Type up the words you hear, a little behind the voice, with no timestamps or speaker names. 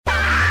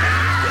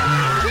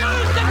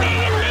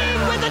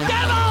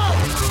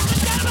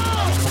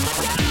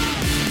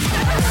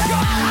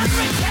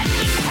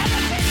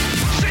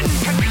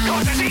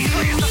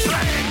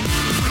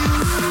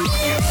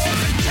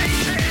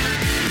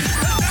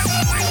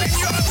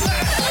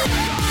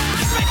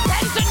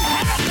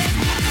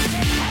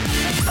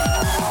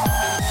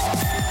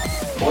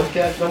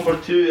podcast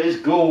number 2 is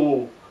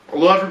go.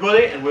 Hello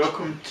everybody and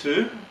welcome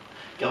to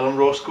Gil and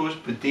Roscoe's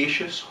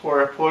Bodacious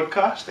Horror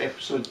Podcast,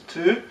 episode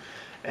 2.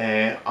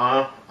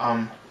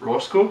 I'm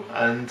Roscoe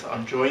and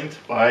I'm joined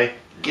by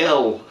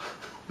Gil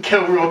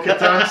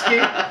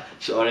Rokitansky.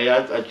 Sorry,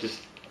 I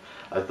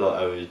thought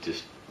I would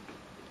just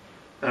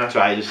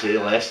try to say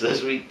less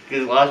this week,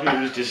 because last week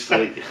was just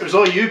like... It was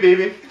all you,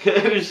 baby.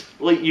 It was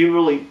like you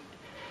were like...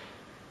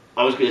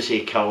 I was going to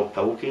say Carl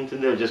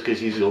Pilkington there, just because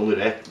he's the only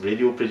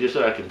radio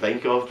producer I can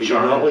think of, but Sure.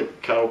 You're not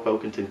like Carl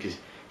Pilkington, because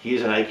he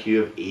has an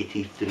IQ of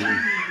 83.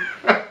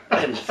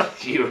 And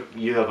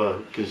you have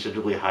a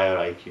considerably higher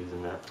IQ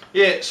than that.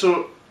 Yeah,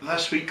 so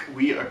this week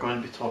we are going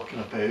to be talking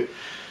about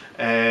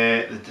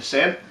The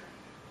Descent.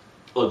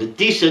 Oh, The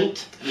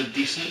Decent. The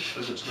Decent,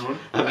 as it's known.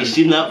 Have you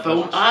seen that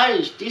film?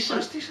 It's decent.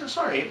 It's decent, it's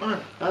alright,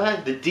 man.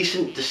 The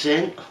Decent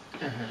Descent.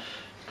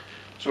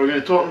 So we're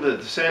going to talk about The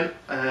Descent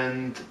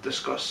and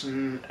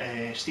discussing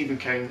Stephen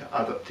King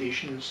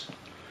adaptations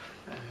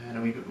in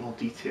a wee bit more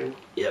detail.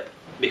 Yep,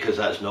 because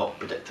that's not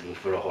predictable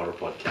for a horror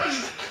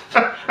podcast.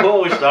 What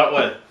will we start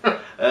with?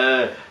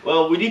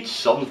 Well, we need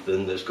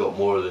something that's got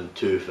more than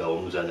 2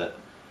 films in it.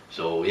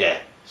 So yeah,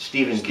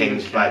 Stephen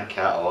King's back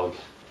catalogue.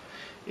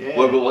 Yeah.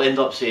 Where we'll end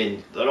up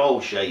saying they're all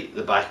shite,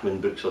 the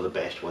Bachman books are the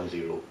best ones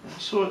he wrote.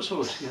 So it's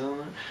feeling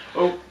it.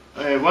 Well,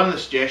 one of the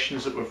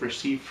suggestions that we've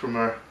received from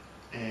our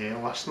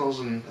listeners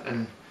and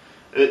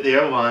out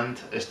there land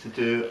is to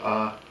do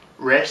a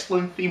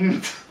wrestling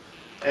themed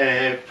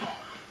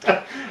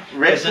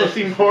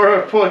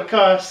horror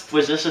podcast.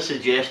 Was this a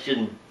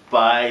suggestion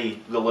by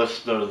the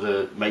listener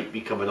that might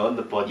be coming on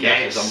the podcast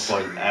at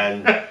some point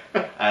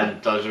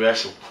and does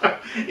wrestle?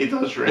 He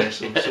does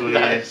wrestle, so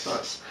yes,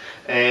 that's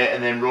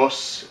and then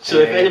Ross. So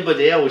if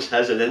anybody else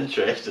has an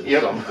interest in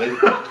something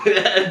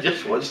and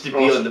just wants to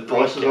be on the podcast,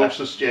 Ross has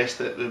also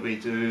suggested that we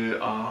do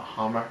a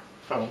Hammer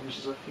films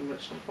as a theme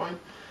at some point.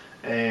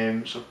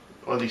 So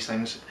all these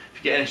things. If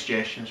you get any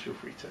suggestions, feel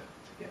free to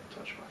get in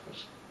touch with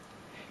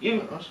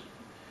us.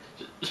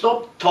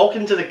 Stop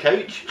talking to the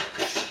couch.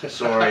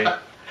 Sorry.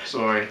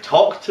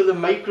 Talk to the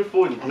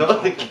microphone, I'm not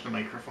talking to the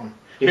microphone.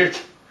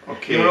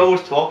 Okay. You're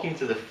always talking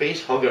to the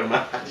face hugger,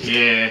 man.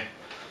 Yeah.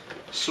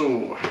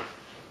 So.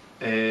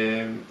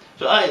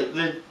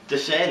 The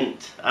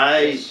Descent.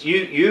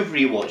 You've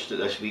rewatched it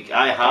this week.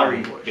 I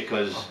haven't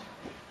because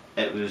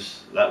that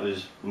was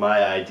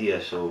my idea.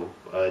 So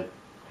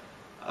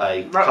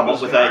I come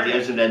up with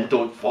ideas and then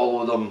don't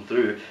follow them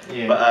through.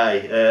 Yeah.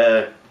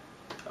 But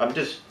I'm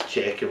just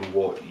checking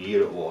what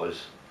year it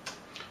was.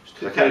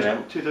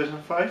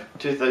 2005.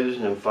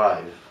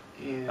 2005.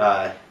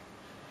 Yeah.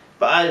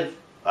 But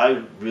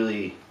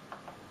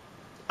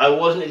I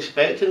wasn't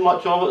expecting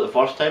much of it the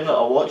first time that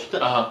I watched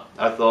it. I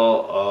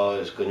thought,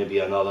 it's going to be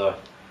another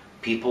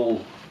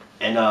people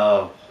in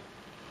a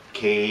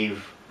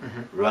cave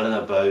running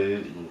about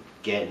and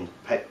getting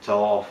picked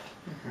off,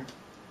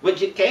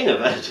 which it kind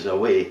of is in a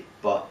way,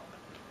 but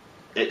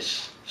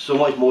it's so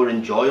much more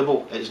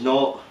enjoyable. It's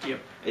not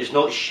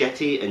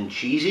shitty and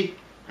cheesy,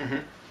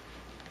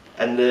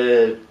 and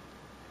the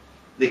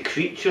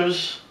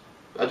creatures,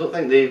 I don't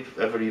think they've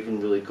ever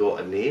even really got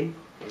a name.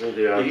 I think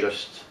they are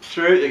just...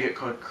 Throughout they get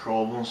called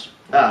crawlers.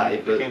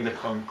 Aye, they kind of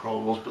call them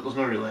crawlers, but there's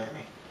not really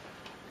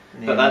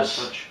any. But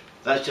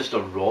that's just a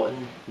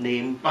rotten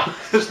name.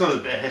 It's not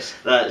the best.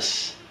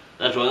 That's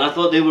wrong. I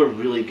thought they were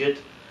really good.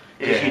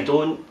 Because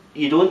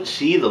you don't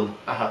see them,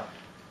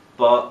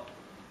 but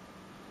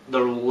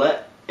they're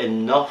lit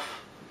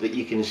enough that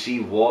you can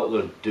see what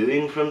they're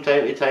doing from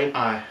time to time.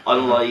 Aye.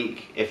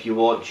 Unlike if you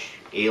watch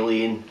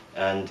Alien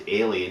and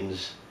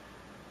Aliens,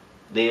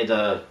 they had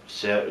a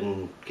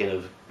certain kind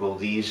of,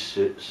 these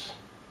suits,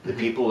 the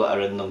people that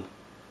are in them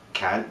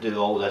can't do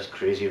all this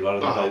crazy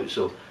running about,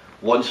 so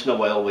once in a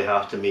while we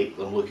have to make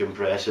them look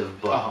impressive,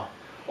 but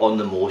on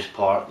the most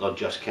part they're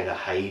just kind of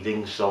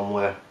hiding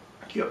somewhere.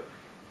 Yep.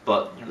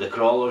 But the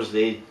crawlers,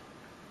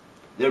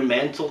 they're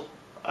mental.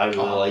 I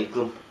really like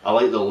them. I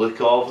like the look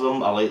of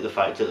them. I like the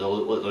fact that they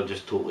look like they're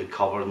just totally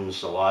covered in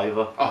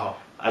saliva.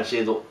 I'd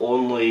say the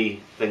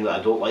only thing that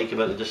I don't like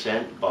about The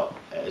Descent, but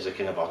it is a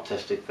kind of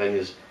artistic thing,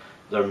 is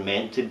they're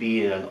meant to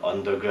be in an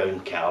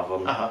underground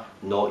cavern,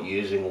 not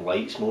using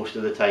lights most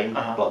of the time,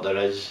 but there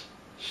is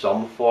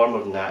some form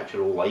of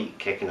natural light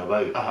kicking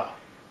about.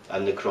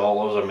 And the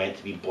crawlers are meant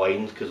to be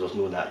blind because there's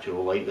no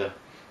natural light there.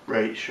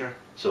 Right, sure.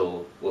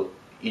 So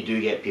you do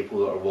get people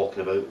that are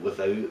walking about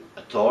without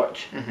a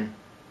torch,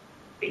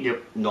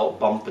 not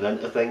bumping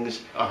into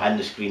things, and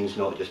the screen's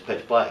not just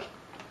pitch black.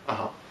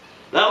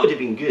 That would have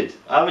been good.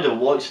 I would have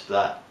watched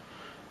that.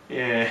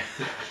 Yeah.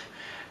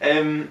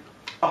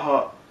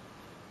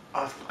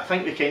 I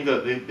think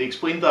they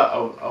explained that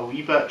a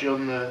wee bit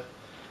during the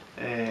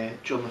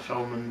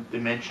film, and they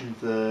mentioned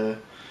the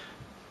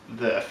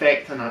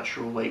effect of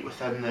natural light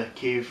within the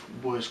cave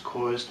was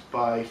caused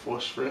by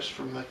phosphorus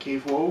from the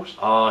cave walls.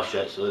 Oh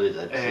shit! So they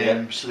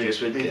did. So they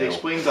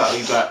explained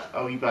that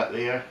a wee bit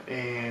there.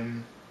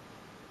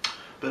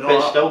 But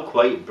it's still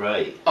quite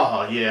bright.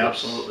 Oh yeah,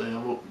 absolutely. A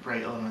lot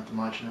brighter than I'd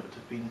imagine it would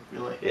have been,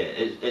 really. Yeah,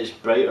 it's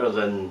brighter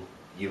than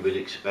you would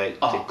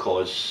expect to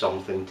cause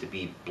something to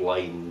be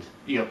blind.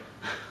 Yep.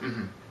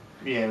 Mm-hmm.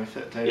 Yeah, with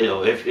it down. You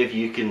know, if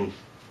you can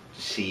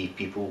see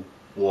people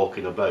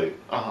walking about,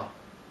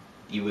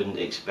 you wouldn't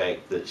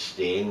expect that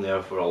staying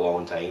there for a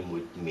long time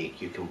would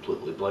make you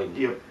completely blind.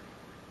 Yep.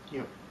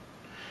 Yep.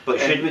 But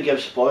should we give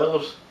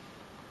spoilers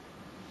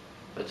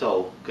at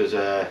all? Because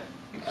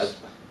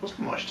wasn't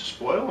much to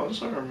spoil, is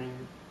there? I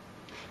mean,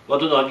 well,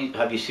 I don't know.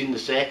 Have you seen the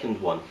second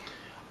one?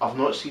 I've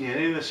not seen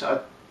any of this. I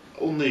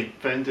only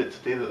found it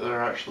today that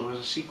there actually was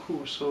a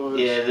sequel. So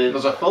yeah,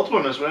 there's a third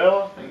one as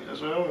well. I think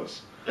as well.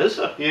 Is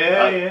there?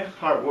 Yeah,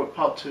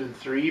 part 2 and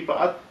 3.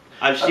 But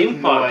I've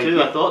seen part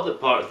 2. I thought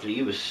that part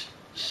 3 was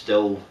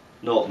still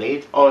not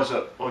made. Oh, is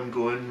it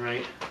ongoing?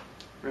 Right.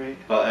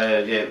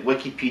 But yeah,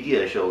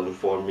 Wikipedia shall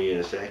inform me in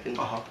a second.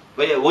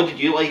 But yeah, what did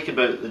you like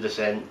about The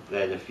Descent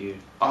then?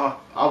 I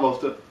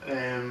loved it.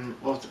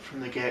 Loved it from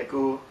the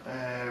get-go.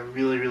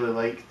 Really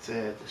liked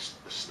the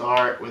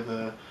start with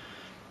a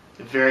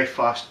very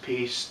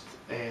fast-paced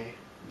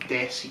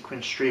death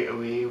sequence straight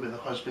away, with the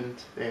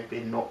husband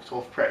being knocked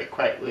off pretty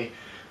quickly,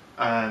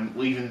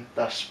 leaving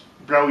this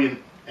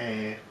brilliant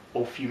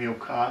all-female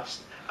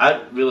cast.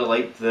 I really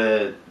liked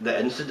the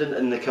incident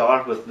in the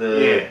car with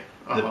the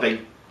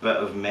big bit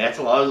of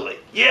metal. I was like,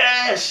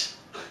 yes!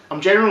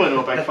 I'm generally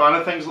not a big fan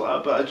of things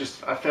like that,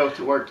 but I felt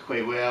it worked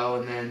quite well.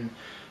 And then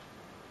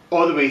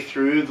all the way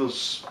through,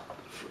 there's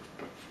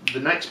the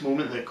next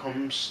moment that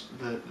comes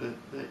that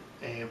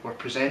we're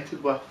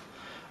presented with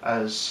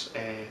as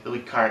the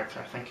lead character.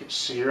 I think it's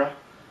Sarah.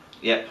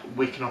 Yep.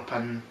 Waking up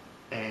in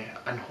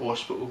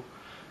hospital.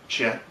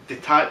 She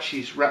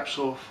detaches, rips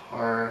off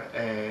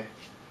her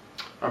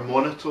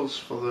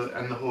monitors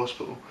in the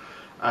hospital,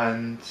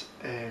 and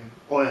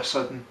all of a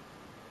sudden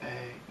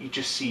you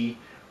just see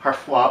her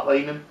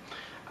flatlining,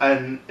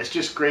 and it's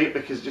just great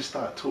because just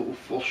that total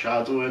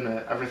foreshadowing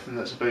of everything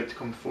that's about to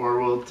come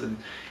forward. And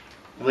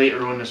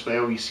later on as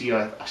well, you see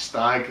a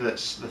stag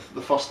that's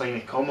the first thing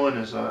they come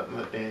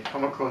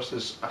across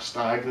is a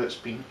stag that's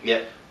been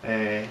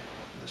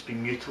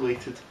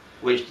mutilated,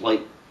 which,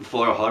 like,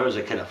 for her is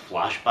a kind of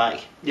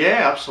flashback.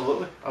 Yeah,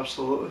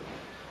 absolutely.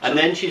 And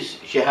then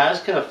she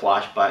has kind of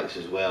flashbacks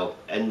as well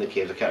in the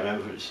caves. I can't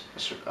remember if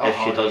she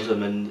does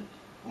them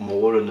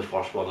more in the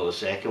first one or the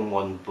second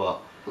one,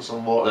 but there's a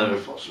lot in the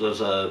first one.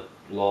 There's a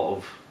lot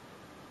of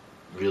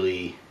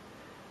really,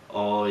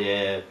 oh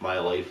yeah, my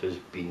life has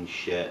been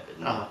shit,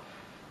 and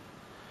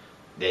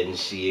then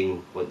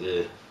seeing what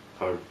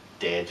her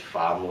dead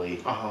family.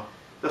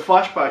 The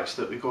flashbacks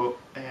that we got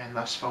in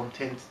this film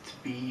tended to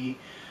be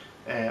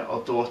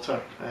our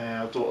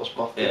daughter's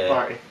birthday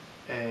party.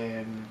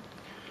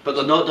 But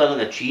they're not done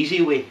in a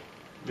cheesy way,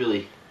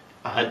 really.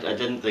 I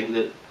didn't think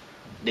that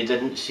they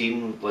didn't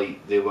seem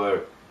like they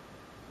were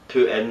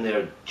put in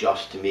there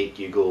just to make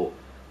you go,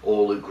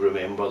 oh look,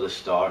 remember the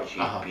start,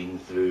 she's been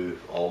through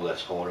all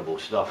this horrible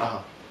stuff.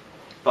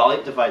 But I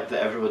like the fact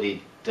that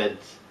everybody did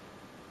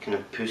kind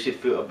of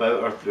pussyfoot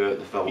about her throughout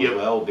the film as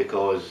well,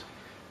 because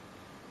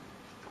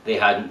they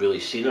hadn't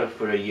really seen her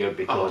for a year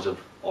because of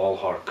all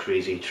her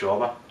crazy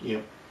trauma.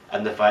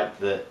 And the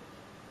fact that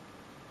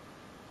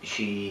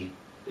she,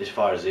 as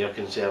far as they're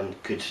concerned,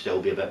 could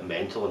still be a bit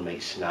mental and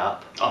might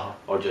snap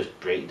or just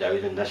break down,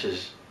 and this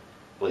is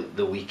like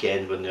the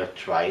weekend when they're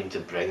trying to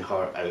bring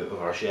her out of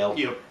her shell.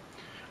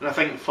 And I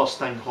think the first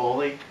thing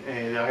Holly,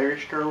 the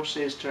Irish girl,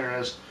 says to her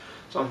is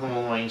something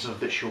along the lines of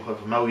that she'll have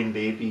 1 million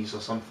babies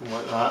or something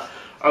like that.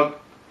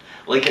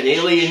 Like an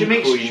alien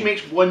she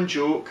makes one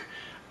joke,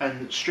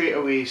 and straight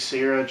away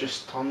Sarah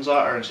just turns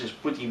at her and says,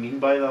 "What do you mean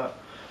by that?"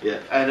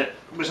 And it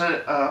was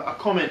a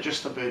comment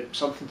just about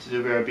something to do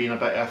with her being a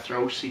bit of a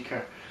thrill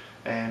seeker,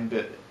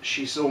 but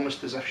she's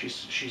almost as if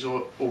she's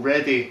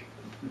already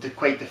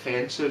quite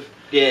defensive.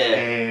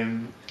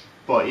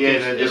 But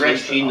yeah, the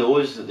rest she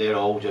knows that they're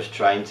all just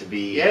trying to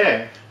be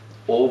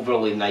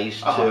overly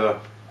nice to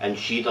her, and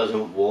she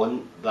doesn't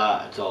want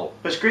that at all.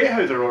 But it's great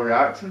how they're all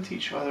reacting to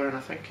each other, and I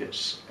think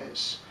it's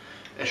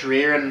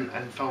rare in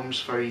films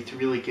for you to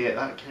really get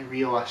that kind of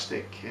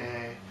realistic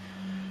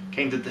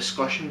kind of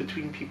discussion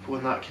between people,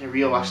 and that kind of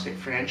realistic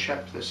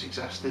friendship that's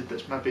existed,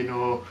 that's maybe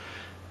not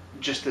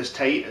just as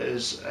tight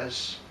as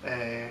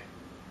I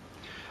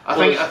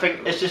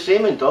think it's the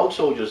same in Dog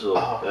Soldiers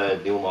though,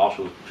 Neil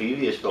Marshall's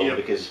previous film,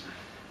 because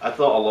I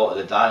thought a lot of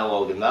the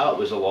dialogue in that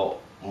was a lot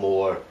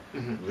more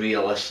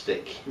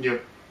realistic.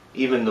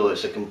 Even though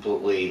it's a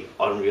completely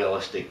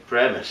unrealistic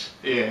premise.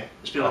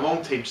 It's been a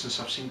long time since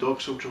I've seen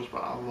Dog Soldiers,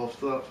 but I loved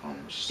that film.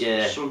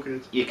 It's so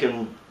good. You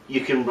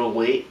can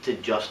relate to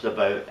just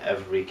about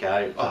every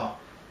character.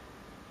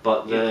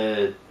 But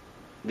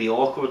the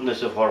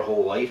awkwardness of her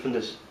whole life in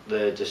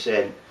the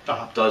Descent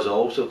does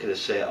also kind of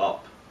set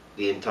up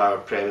the entire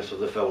premise of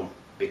the film,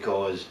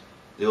 because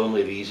the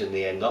only reason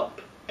they end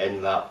up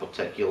in that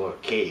particular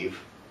cave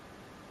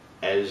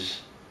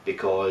is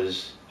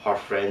because her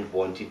friend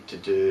wanted to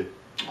do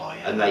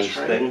a nice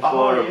thing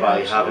for her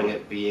by having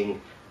it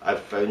being, I've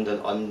found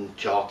an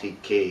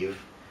uncharted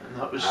cave. And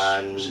that was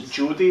it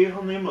Jodie,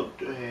 her name?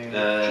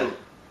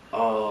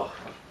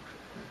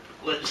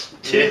 Let's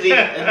to the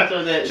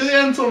internet. To the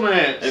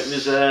internet. It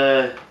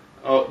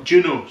was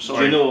Juno.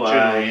 Sorry. Juno.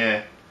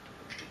 Yeah.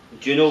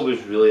 Juno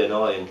was really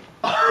annoying.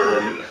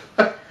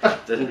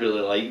 Didn't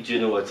really like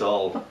Juno at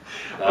all.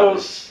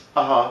 Was.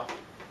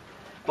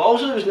 But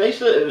also, it was nice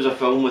that it was a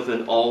film with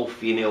an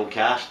all-female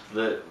cast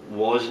that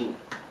wasn't.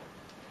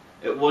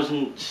 It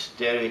wasn't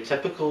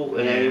stereotypical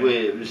in any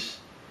way. It was.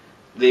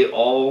 They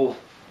all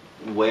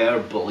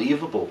were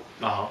believable.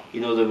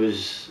 You know, there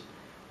was.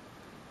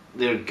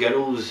 Their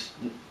girls'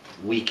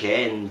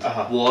 weekend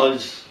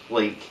was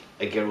like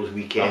a girls'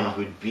 weekend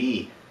would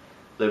be.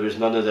 There was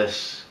none of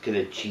this kind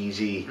of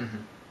cheesy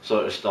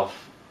sort of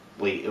stuff.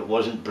 Like, it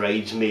wasn't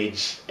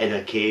Bridesmaids in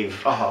a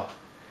cave.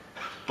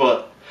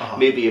 But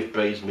maybe if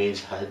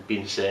Bridesmaids had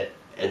been set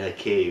in a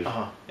cave,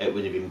 it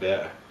would have been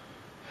better.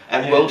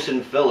 And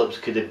Wilson Phillips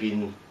could have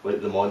been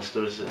like the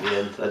monsters at the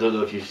end. I don't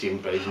know if you've seen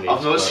Bridesmaids.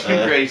 I've not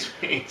seen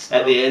Bridesmaids.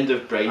 At the end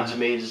of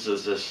Bridesmaids,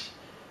 there's this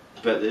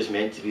bit that's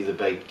meant to be the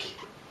big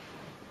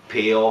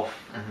payoff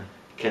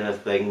kind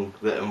of thing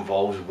that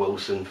involves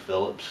Wilson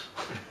Phillips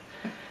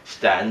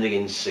standing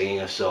and singing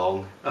a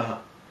song. I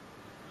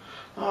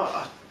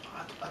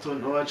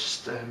don't know. I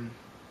just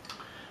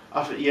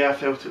I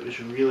felt it was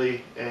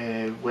really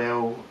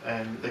well.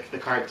 The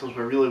characters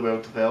were really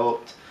well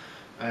developed.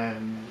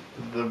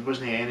 There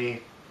wasn't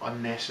any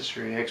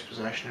unnecessary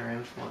exposition or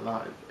anything like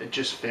that. It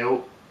just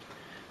felt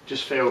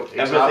exactly.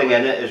 Everything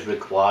in it is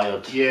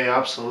required. Yeah,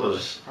 absolutely.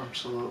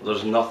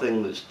 There's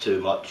nothing that's too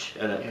much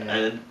in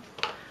it,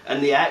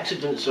 and the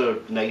accidents are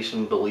nice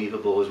and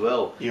believable as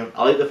well. Yep.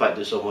 I like the fact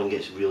that someone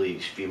gets really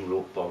extreme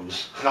rope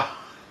burns.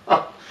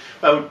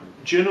 Well,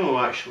 Juno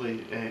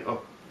actually.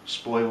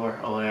 Spoiler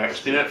alert!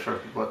 It's been out for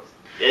what?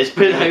 It's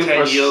been out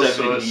for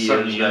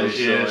 7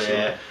 years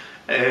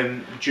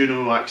now.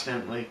 Juno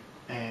accidentally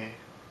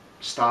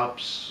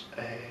stabs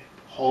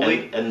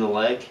Holly in the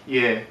leg.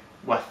 Yeah,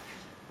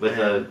 with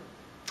a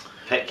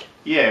pick.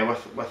 Yeah,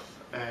 with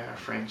her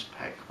friend's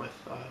pick. With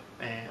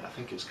I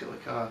think it's got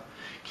like a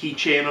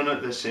keychain on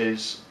it that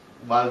says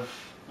 "Live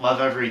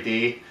every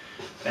day,"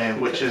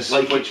 which is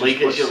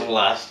it's your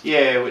last.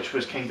 Yeah, which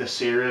was kind of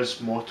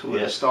Sarah's motto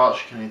at the start.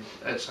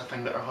 It's a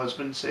thing that her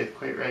husband said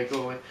quite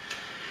regularly.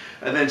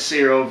 And then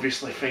Sarah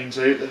obviously finds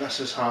out that this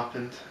has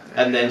happened.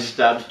 And then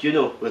stabs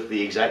Juno with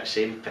the exact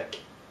same pick.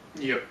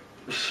 Yep.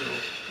 So,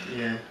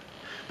 yeah.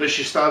 But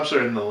she stabs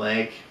her in the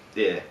leg.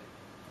 Yeah.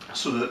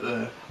 So that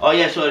the... Oh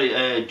yeah,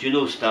 sorry,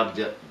 Juno stabbed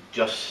the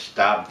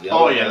other.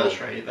 Oh yeah,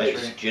 that's right.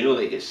 It's Juno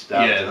that gets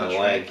stabbed in the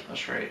leg. Right,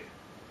 that's right.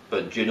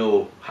 But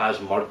Juno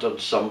has murdered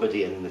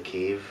somebody in the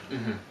cave.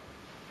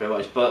 Pretty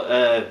much. But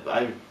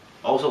I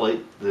also like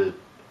the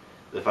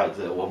fact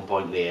that at one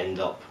point they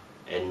end up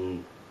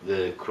in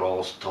the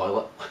Crawl's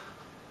toilet.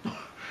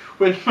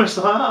 When was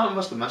that? I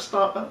must have missed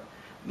that bit.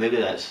 Maybe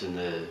that's in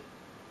the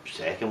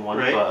second one.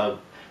 Right. But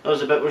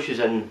there's a bit where she's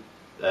in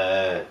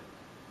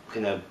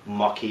kind of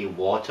mucky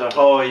water.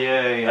 Oh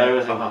yeah.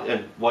 Everything,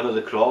 and one of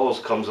the crawlers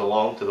comes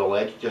along to the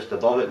ledge just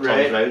above it,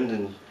 turns round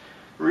and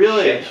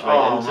shits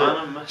right into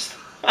I missed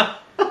that.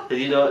 Did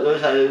you know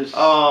those?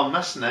 Oh, I'm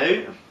missing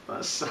out.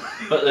 That's...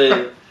 But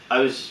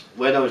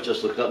when I was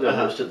just looking up there, I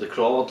noticed that the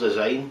crawler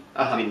design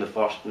between the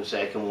first and the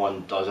second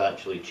one does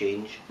actually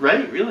change.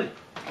 Right, really?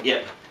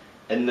 Yep.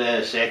 In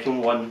the second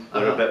one,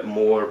 they're a bit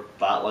more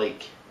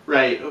bat-like.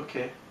 Right.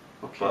 Okay.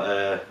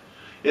 But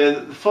yeah,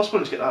 the first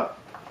one's got that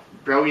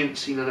brilliant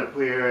scene in it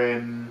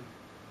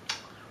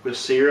where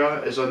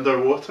Sarah is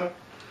underwater,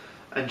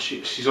 and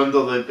she's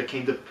under the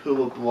kind of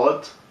pool of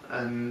blood,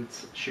 and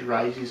she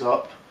rises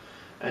up,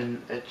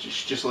 and it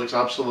just looks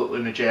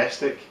absolutely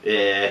majestic.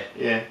 Yeah.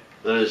 Yeah.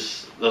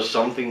 There's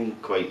something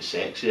quite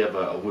sexy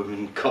about a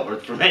woman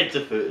covered from head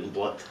to foot in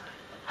blood.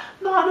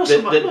 No, not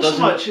so much.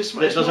 It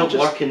doesn't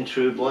work in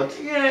True Blood.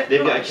 Yeah.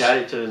 They've got a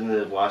character in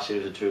the last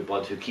series of True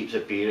Blood who keeps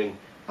appearing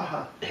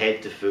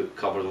head to foot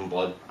covered in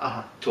blood,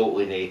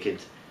 totally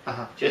naked.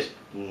 Just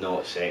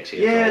not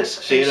sexy at all.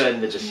 Sarah in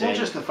The Descent. It's not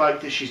just the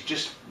fact that she's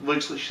just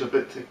looks like she's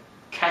about to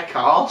kick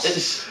ass.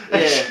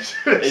 It's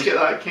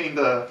got that kind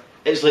of...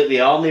 It's like the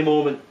Arnie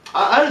moment.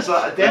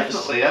 It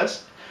definitely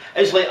is.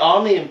 It's like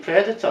Arnie in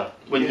Predator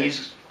when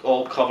he's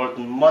all covered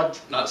in mud.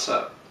 That's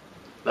it.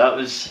 That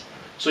was...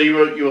 So you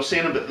were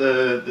saying about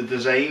the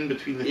design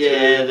between the two?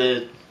 Yeah,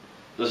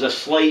 there's a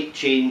slight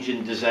change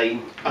in design,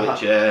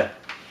 which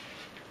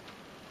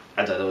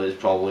I don't know, it's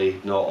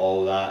probably not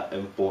all that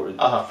important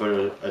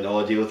for an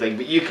audio thing,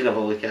 but you can have a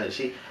look at it.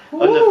 See,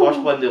 on the first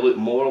one they look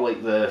more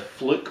like the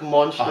Fluke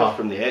monster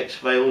from the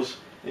X-Files.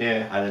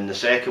 Yeah. And in the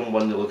second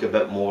one they look a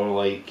bit more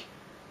like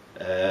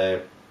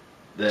the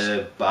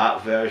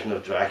Bat version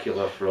of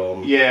Dracula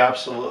from... Yeah,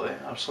 absolutely.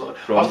 I have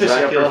to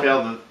say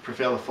I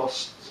prefer the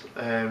first.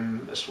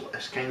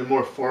 It's kind of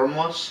more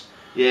formless.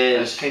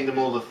 Yeah, it's kind of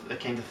more the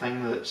kind of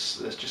thing that's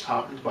just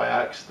happened by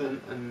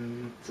accident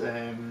and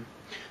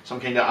some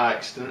kind of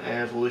accident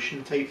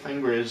evolution type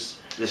thing. Whereas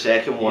the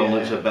second one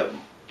looks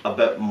a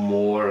bit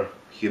more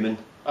human.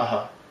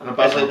 And a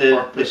bit it's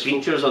like the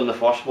features on the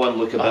first one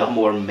look a bit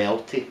more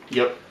melty.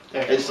 Yep.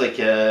 Definitely. It's like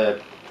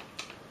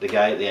the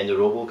guy at the end of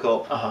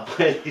RoboCop.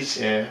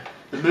 Yeah.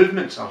 The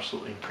movement's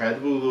absolutely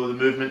incredible though, the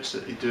movements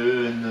that they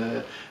do,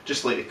 and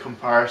just like the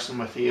comparison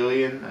with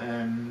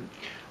Alien,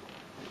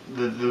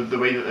 the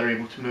way that they're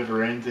able to move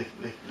around the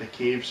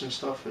caves and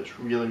stuff, it's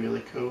really,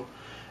 really cool.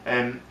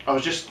 I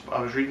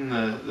was reading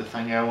the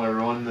thing earlier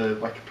on, the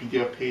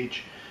Wikipedia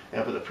page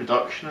about the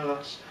production of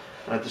this,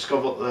 and I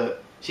discovered that...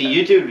 See,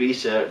 you do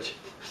research.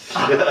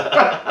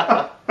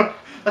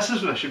 This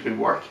is when I should be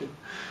working.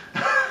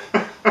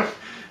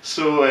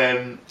 So,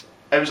 it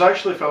was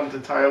actually filmed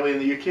entirely in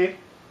the UK.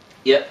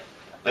 Yep.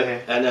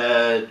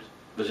 And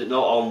was it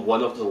not on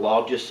one of the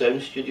largest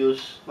sound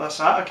studios? That's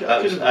that.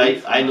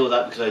 I know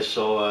that because I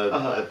saw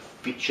a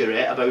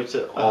featurette about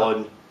it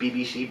on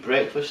BBC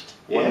Breakfast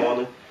one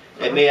morning.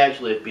 It may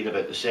actually have been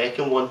about the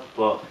second one,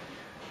 but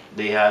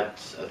they had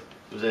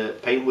was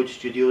it Pinewood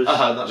Studios,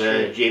 that's the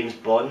right. James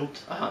Bond,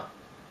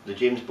 the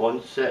James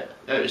Bond set.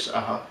 It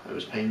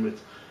was Pinewood.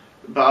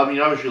 But I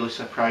mean, I was really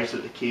surprised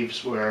that the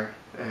caves were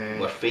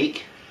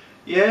fake.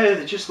 Yeah,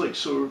 they just look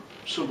so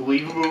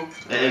believable.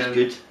 It is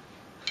good.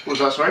 What was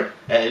that, sorry?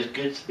 It is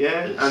good.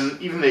 Yeah, and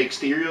even the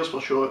exteriors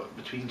were shot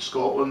between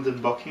Scotland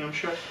and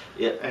Buckinghamshire.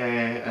 Yeah.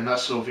 And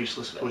that's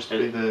obviously supposed to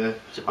be the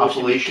supposed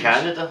Appalachians. To be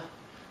Canada.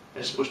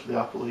 It's supposed to be the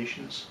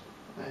Appalachians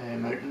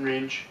mountain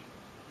range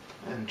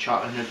and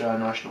Chattanooga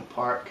National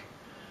Park.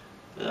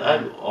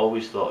 I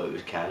always thought it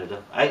was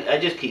Canada. I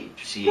just keep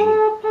seeing...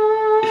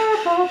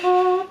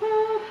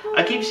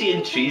 I keep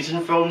seeing trees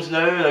in films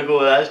now and I go,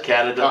 that's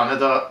Canada.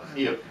 Canada,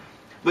 yep.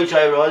 Which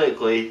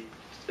ironically,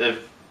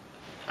 if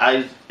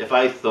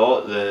I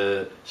thought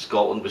the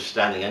Scotland was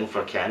standing in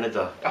for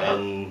Canada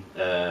in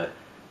The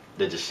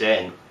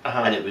Descent,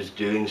 and it was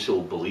doing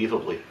so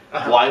believably,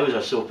 why was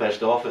I so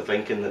pissed off at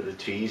thinking that the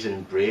trees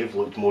in Brave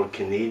looked more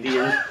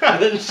Canadian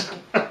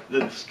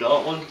than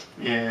Scotland?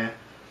 Yeah.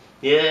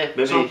 Yeah,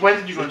 maybe. So when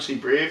did you go and see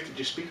Brave? Did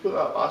you speak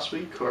about that last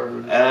week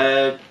or?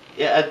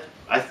 Yeah,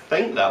 I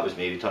think that was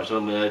maybe touched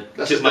on when I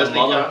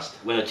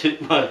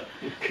took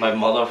my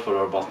mother for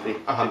her birthday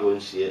to go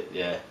and see it.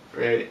 Yeah.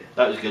 Right.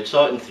 That was good.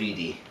 Saw it in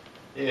 3D.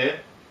 Yeah.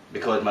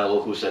 Because my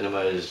local cinema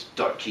is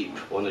dirt cheap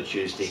on a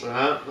Tuesday.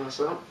 That's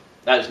that.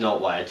 That's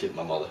not why I took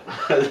my mother.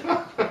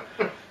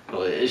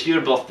 Well, it's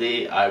your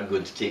birthday, I'm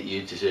going to take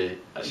you to see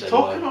a cinema.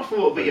 Talking an awful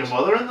lot about your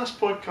mother in this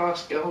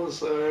podcast, girls.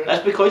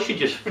 That's because she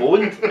just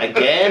phoned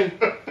again.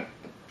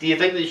 Do you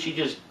think that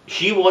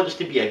she wants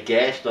to be a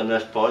guest on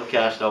this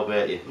podcast, I'll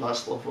bet you?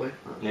 That's lovely.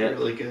 That'd be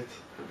really good.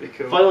 That'd be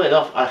cool. Funnily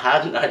enough, I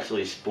hadn't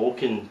actually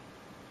spoken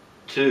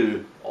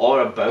to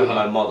or about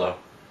my mother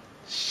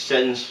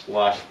since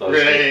last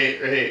Thursday.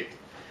 Right.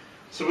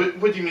 So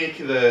what do you make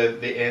of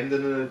the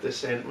ending of The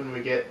Descent when we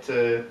get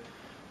to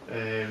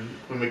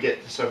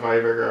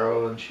Survivor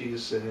Girl and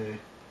she's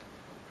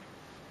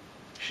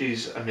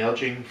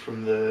emerging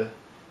from the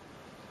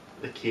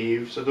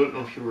caves? I don't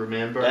know if you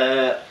remember.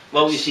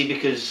 Well, you see,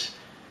 because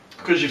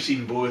you've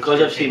seen both.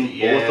 Because I've seen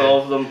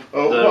both of them.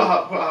 What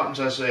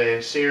happens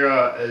is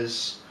Sarah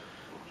is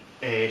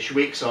she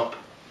wakes up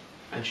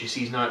and she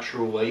sees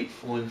natural light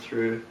flowing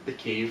through the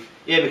cave.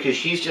 Yeah, because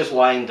she's just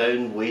lying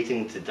down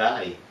waiting to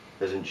die,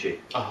 isn't she?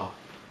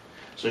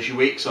 So she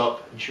wakes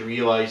up and she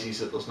realises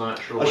that there's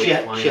natural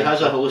light flying. She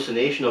has a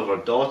hallucination of her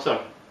daughter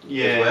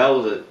as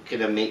well that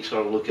kind of makes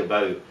her look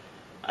about,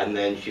 and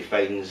then she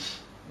finds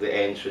the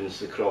entrance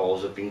the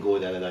crawlers have been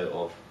going in and out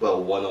of,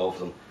 well, one of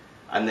them,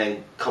 and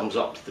then comes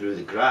up through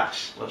the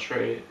grass. That's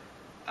right.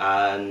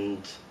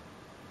 And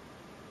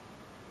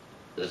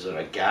is there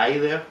a guy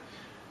there?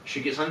 She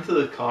gets into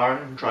the car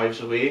and drives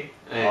away.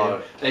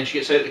 Then she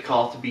gets out of the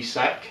car to be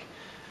sick,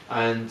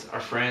 and her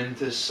friend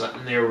is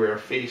sitting there with her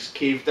face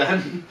caved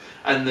in,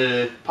 and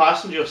the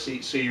passenger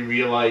seat. So you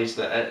realise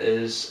that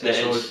it's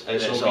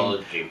all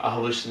a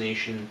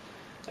hallucination.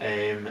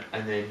 And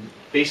then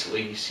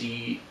basically you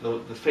see the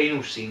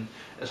final scene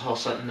is her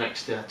sitting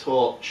next to a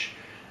torch,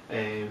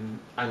 and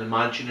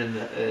imagining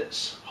that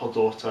it's her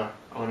daughter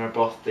on her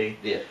birthday.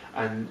 Yeah.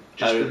 And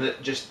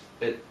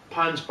it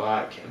pans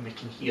back and we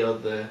can hear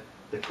the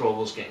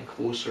crawlers getting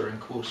closer and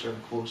closer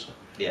and closer.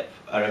 Yep,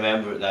 I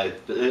remember it now.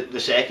 But the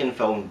second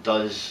film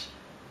does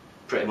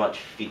pretty much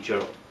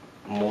feature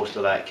most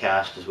of that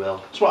cast as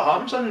well. So what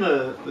happens in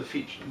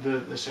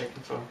the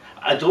second film?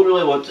 I don't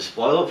really want to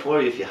spoil it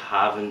for you if you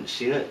haven't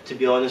seen it, to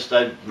be honest.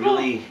 I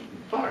really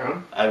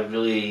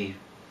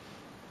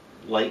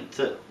liked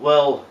it.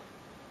 Well,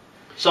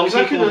 some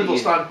people... I can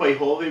understand why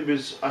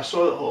I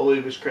saw that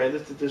Holly was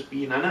credited as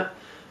being in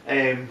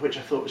it, which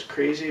I thought was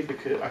crazy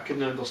because I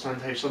couldn't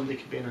understand how somebody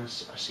could be in a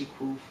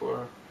sequel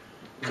for...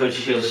 Because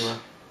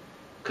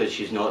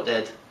she's not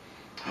dead.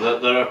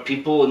 There are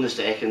people in the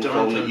second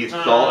film that you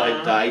thought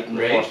had died in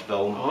the first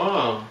film.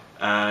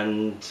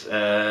 And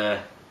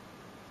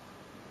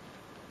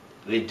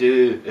they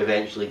do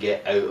eventually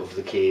get out of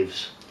the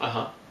caves.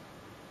 How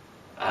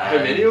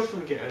many of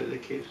them get out of the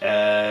caves?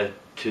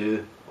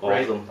 2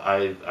 of them,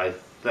 I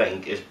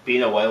think. It's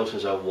been a while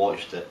since I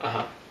watched it.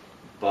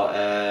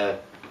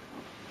 But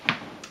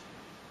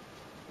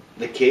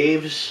the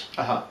caves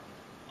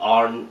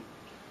aren't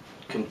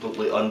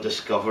completely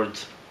undiscovered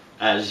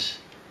as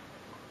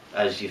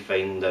as you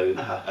find out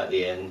at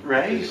the end.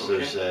 Right.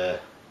 Because there's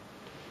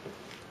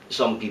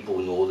some people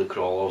know the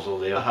crawlers are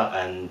there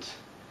and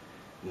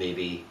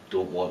maybe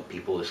don't want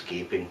people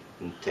escaping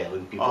and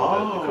telling people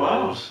about the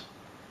crawlers,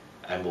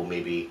 and will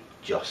maybe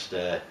just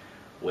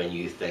when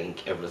you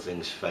think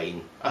everything's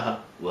fine,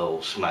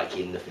 will smack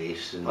you in the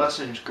face and, that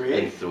sounds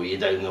great. and throw you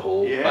down the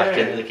hole back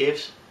into the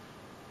caves.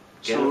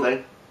 So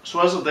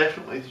is there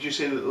definitely, did you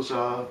say that there's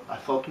a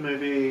third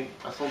movie,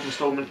 a third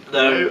installment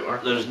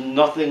There's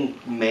nothing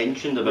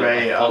mentioned about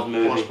a third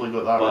movie. Possibly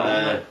got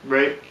that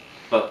right.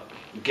 But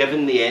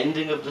given the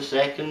ending of the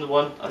second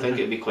one, I think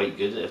it'd be quite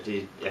good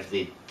if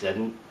they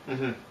didn't.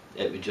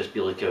 It would just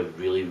be like a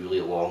really, really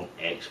long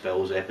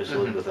X-Files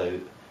episode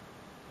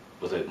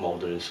without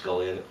Mulder and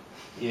Scully in it.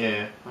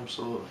 Yeah,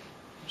 absolutely.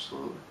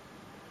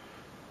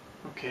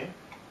 Okay.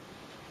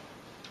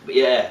 But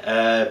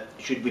yeah,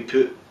 should we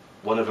put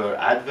one of our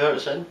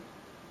adverts in?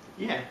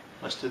 Yeah,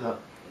 let's do that.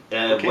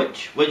 Okay.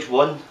 Which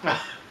one?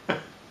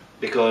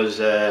 Because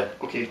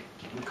okay,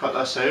 we'll cut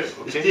this out.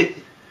 Okay.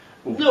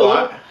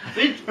 No,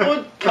 we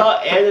won't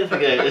cut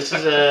anything out. This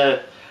is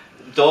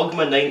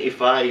Dogma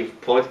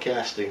 95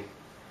 podcasting.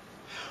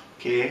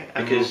 Okay,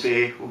 and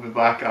we'll be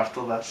back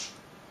after this.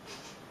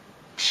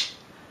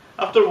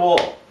 After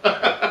what?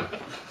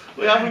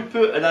 We haven't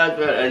put an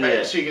advert in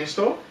yet. So you can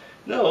stop?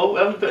 No, we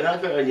haven't put an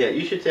advert in yet.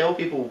 You should tell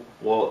people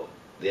what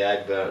the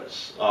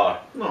adverts are.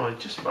 No,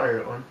 just fire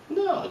it on.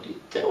 No,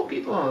 tell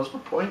people. Oh, that's my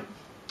point.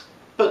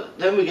 But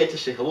then we get to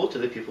say hello to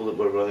the people that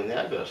we're running the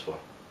adverts for.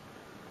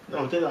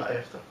 No, do that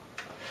after.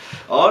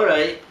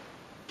 Alright.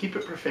 Keep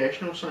it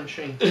professional,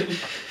 sunshine.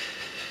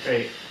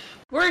 Right.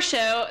 We're a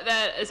show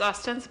that is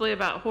ostensibly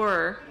about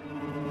horror.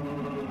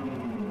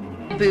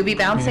 Booby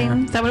bouncing.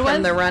 Yeah. Is that what it was?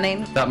 From The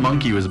Running. That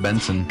monkey was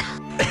Benson.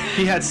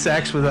 He had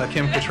sex with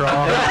Kim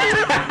Cattrall.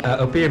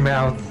 Open your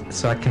mouth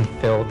so I can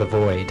fill the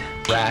void.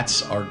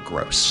 Rats are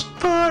gross.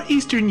 For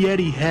Eastern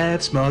Yeti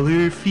have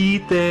smaller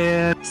feet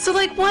than... So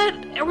like what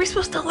are we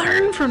supposed to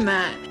learn from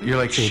that? You're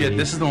like, shit,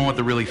 this is the one with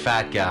the really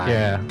fat guy.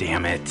 Yeah.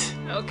 Damn it.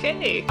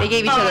 Okay. They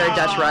gave each other a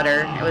Dutch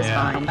rudder. It was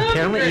fine.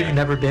 Apparently you've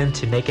never been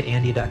to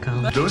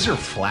nakedandy.com. Those are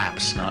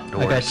flaps, not I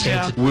got doors.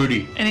 changed.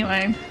 Woody.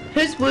 Anyway.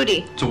 Who's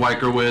Woody? It's a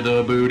whiker with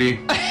a booty.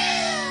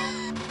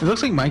 It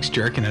looks like Mike's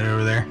jerking it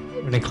over there.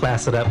 We're gonna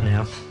class it up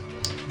now.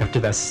 After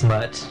that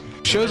smut.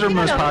 Shows are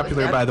most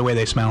popular by the way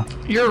they smell.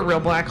 You're a real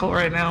black hole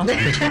right now.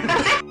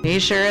 He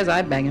sure is.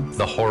 I'd bang him.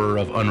 The horror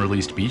of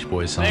unreleased Beach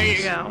Boys songs. There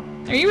you go.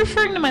 Are you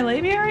referring to my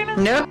labia right now?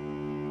 Nope.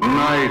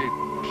 Night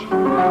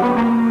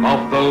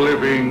of the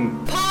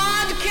Living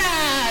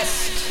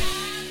Podcast.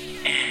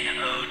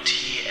 NOTLP.com.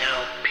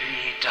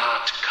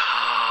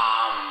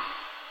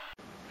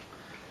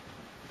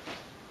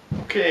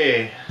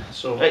 Okay,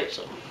 so... Right,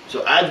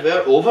 so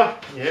advert over.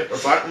 Yeah,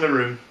 we're back in the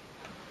room.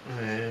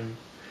 And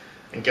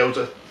Gil's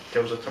a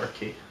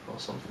turkey or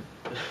something.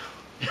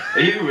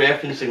 Are you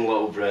referencing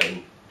Little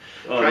Britain?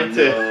 Oh, Trying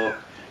to...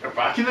 We're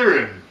back in the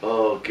room.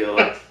 Oh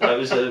god, that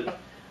was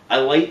I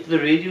liked the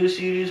radio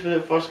series when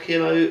it first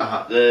came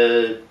out.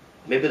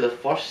 Maybe the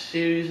first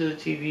series of the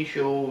TV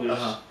show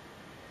was.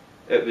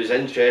 It was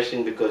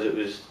interesting because it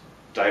was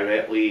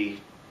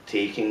directly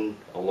taking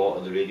a lot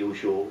of the radio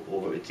show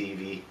over to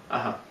TV.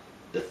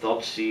 The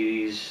third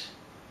series.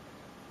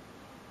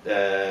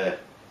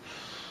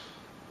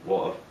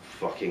 What a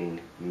fucking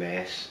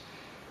mess.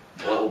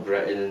 Little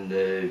Britain and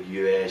the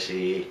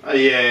USA.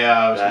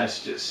 I was going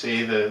to just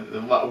say the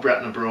Little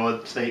Britain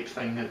abroad type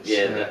thing. It's,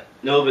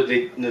 but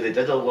they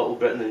did a Little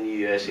Britain and the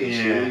USA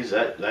series.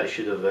 That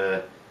should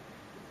have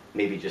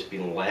maybe just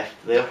been left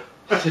there.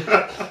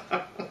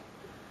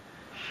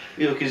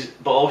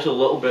 But also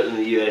Little Britain and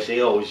the USA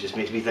always just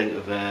makes me think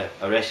of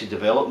Arrested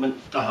Development.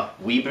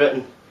 Wee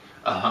Britain.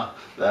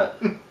 That.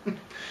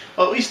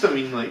 Well, at least I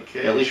mean, like,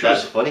 at least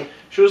that's funny.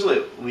 Shows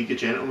like League of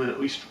Gentlemen at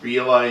least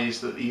realise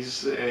that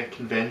these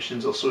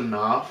conventions are so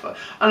naff,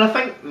 and I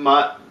think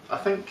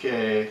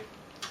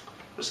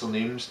what's their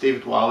names,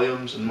 David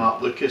Walliams and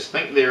Matt Lucas, I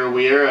think they're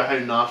aware of how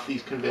naff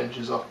these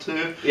conventions are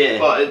too. Yeah.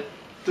 But it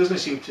doesn't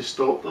seem to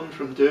stop them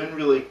from doing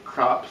really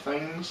crap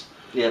things.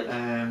 Yeah.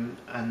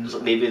 And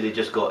so maybe they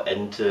just got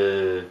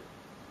into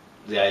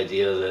the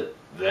idea that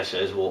this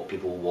is what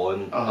people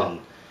want and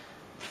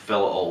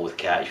fill it all with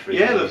catchphrases.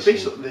 Yeah,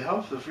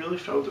 they've really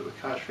filled it with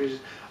catchphrases.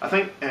 I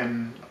think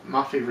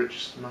my favourite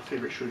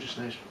show just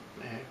now is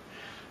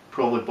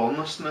probably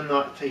Burniston in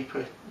that type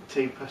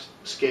of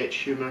sketch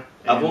humour.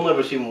 I've only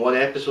ever seen one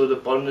episode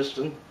of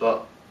Burniston,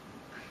 but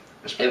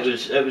it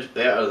was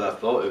better than I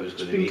thought it was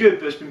going to be. It's been good,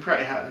 but it's been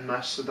pretty hit and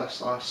miss this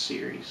last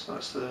series.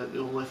 That's the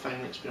only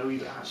thing that's been a wee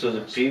bit hit and miss. So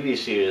the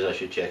previous series I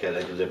should check out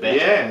because they're better.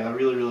 Yeah, they're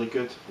really, really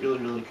good. Really,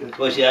 really good.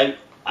 Well, see,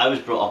 I was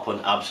brought up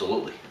on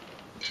Absolutely.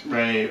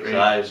 Right.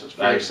 So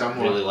I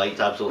really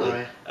liked Absolutely.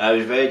 Right. I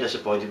was very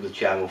disappointed with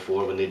Channel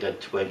 4 when they did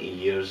 20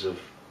 years of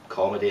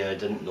comedy and I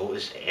didn't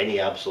notice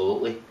any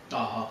Absolutely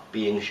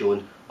being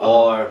shown,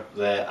 or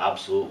the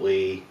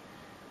Absolutely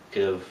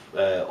kind of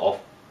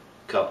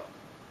off-cut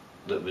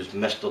that was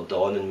Mr.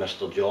 Don and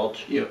Mr.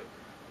 George, yep,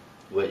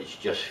 which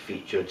just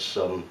featured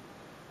some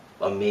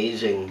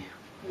amazing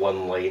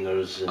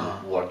one-liners and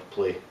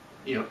wordplay.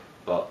 Yep.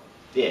 But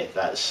yeah,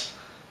 that's.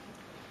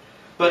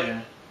 But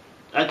Yeah.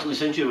 actually,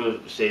 since you were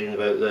saying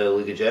about the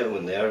League of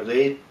Gentlemen,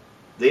 they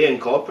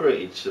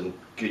incorporated some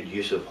good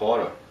use of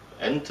horror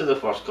into the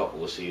first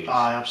couple of series.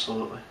 Aye,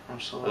 absolutely.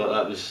 Absolutely.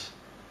 But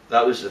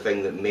that was the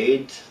thing that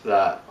made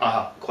that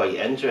Uh-huh. quite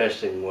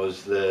interesting,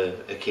 was the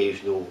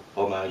occasional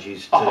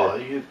homages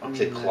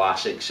to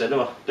classic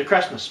cinema. The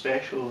Christmas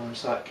special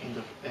was that kind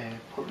of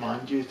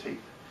portmanteau type.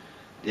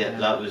 Yeah,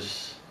 that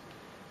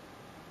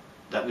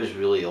was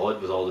really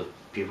odd with all the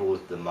people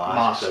with the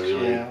masks.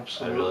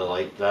 Masks, I really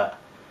liked that,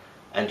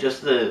 and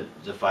just the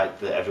fact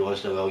that every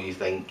once in a while you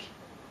think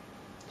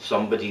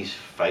somebody's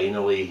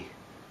finally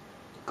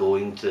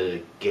going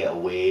to get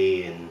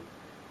away and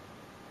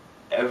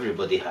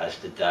everybody has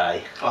to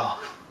die. Oh.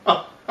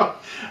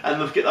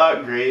 And they've got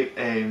that great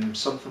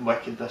Something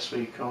Wicked This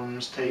Way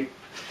Comes type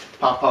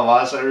Papa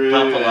Lazarus.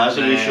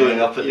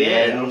 Showing up at the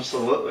end.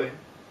 Absolutely.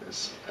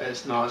 It's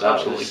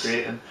absolutely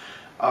great, and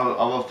I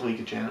love the League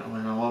of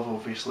Gentlemen. I love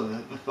obviously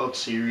the third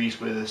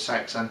series with the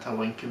 6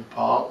 interlinking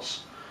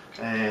parts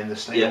and the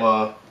style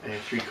of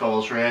Three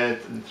Colours Red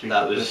and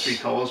the Three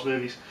Colours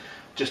movies.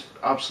 Just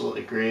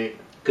absolutely great.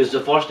 Because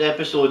the first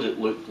episode, it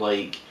looked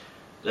like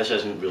this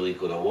isn't really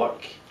going to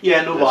work.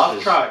 Yeah, no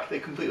laugh track. They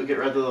completely get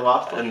rid of the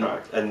laughter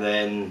track. And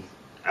then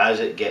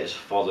as it gets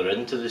further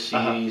into the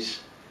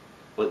series,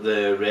 with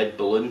the red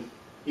balloon.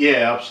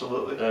 Yeah,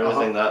 absolutely.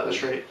 Everything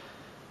that's right.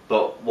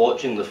 But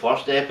watching the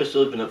first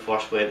episode when it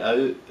first went out,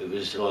 it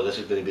was, this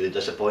is going to be the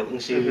disappointing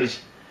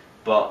series.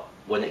 But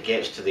when it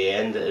gets to the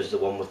end, it is the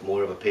one with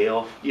more of a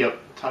payoff. Yep,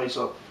 ties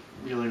up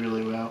really,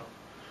 really well.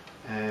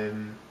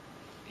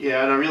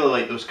 Yeah, and I really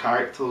like those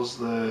characters.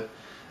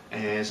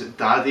 Is it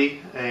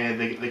Daddy?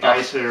 The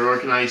guys who are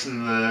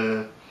organising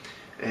the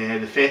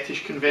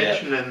fetish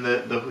convention in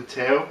the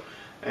hotel.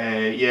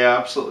 Yeah, I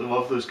absolutely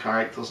love those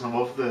characters, and I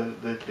love the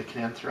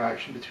kind of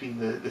interaction between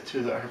the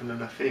two that are having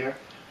an affair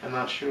in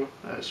that show.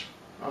 It's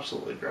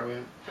absolutely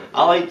brilliant.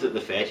 I like that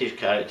the fetish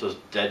characters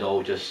did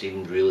all just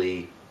seem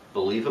really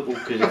believable,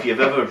 because if you've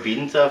ever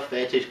been to a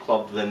fetish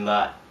club, then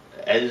that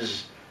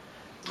is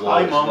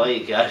what it's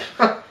like.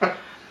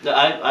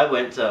 I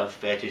went to a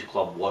fetish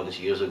club once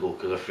years ago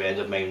because a friend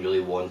of mine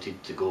really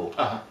wanted to go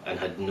and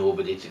had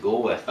nobody to go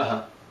with.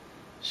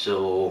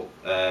 So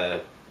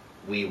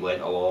we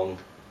went along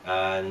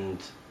and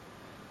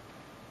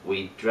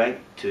we drank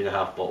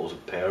 2.5 bottles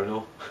of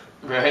Pernod.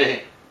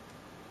 Right.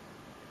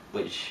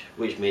 Which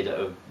made it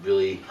a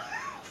really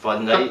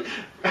fun night.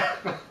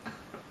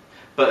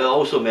 But it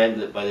also meant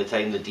that by the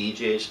time the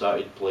DJ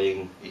started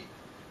playing,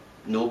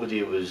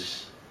 nobody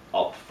was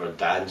up for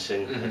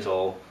dancing at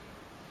all.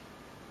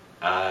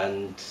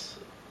 And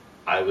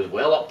I was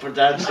well up for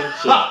dancing,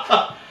 so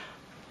I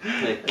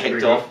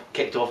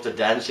kicked off the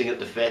dancing at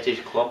the fetish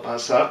club.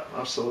 That's it,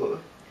 absolutely.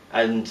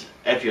 And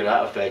if you're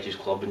at a fetish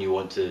club and you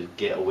want to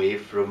get away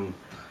from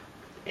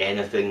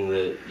anything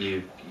that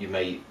you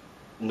might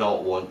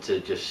not want to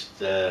just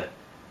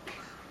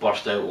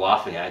burst out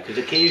laughing at, because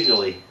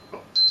occasionally...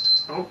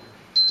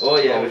 Oh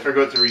yeah, we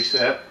forgot to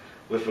reset.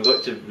 We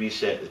forgot to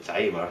reset the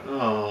timer.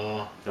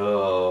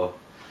 Oh.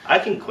 I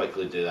can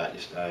quickly do that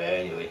just now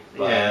anyway.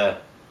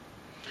 But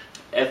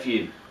if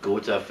you go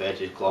to a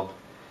fetish club...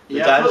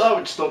 I thought that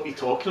would stop you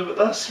talking about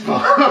this,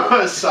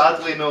 but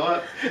sadly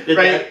not.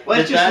 Right,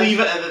 let's just leave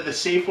it at the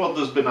safe word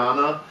is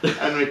banana,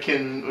 and we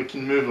can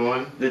move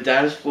on. The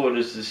dance floor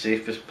is the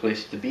safest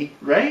place to be.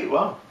 Right,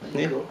 wow.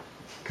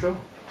 Cool.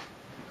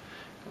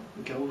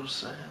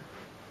 Girls,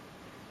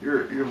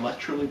 you're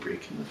literally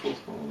breaking the fourth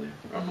wall there.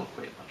 I'm not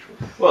quite literally.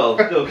 Well,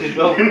 no, because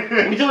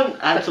we don't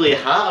actually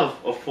have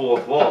a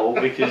fourth wall,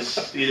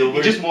 because you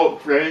just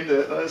walk round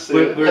it. That's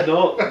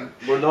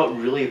we're not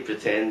really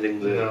pretending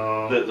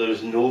that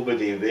there's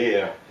nobody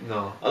there.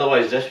 No.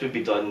 Otherwise, this would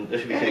be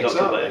conducted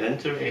like an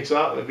interview.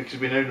 Exactly, because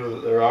we now know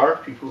that there are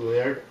people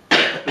there,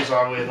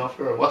 bizarrely enough,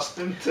 who are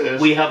listening to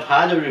us. We have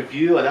had a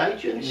review on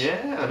iTunes.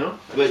 Yeah, I know.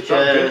 Which it's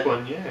a good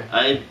one,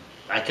 yeah.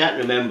 I can't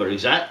remember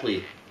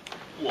exactly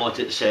what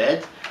it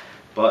said,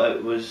 but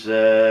it was.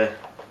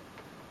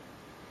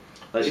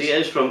 Let's see,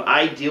 it is from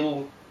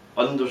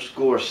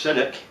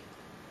Ideal_Cynic.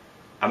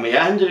 A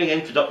meandering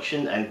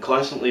introduction and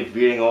constantly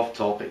veering off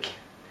topic.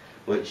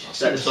 Which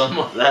that's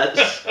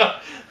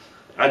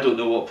I don't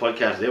know what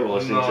podcast they were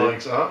listening to. No,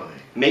 exactly.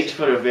 Makes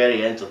for a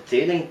very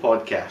entertaining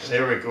podcast.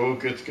 There we go.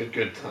 Good.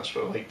 That's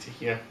what I like to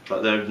hear.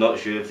 But they're not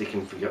sure if they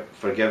can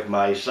forgive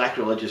my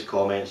sacrilegious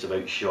comments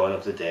about Shaun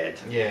of the Dead.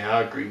 Yeah,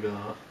 I agree with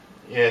that.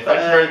 Yeah, thank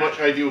you very much,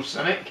 Ideal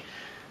Cynic.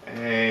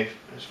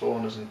 He's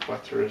following us on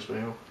Twitter as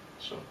well,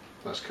 so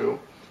that's cool.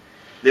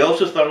 They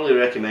also thoroughly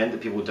recommend that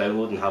people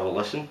download and have a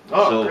listen.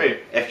 Oh, so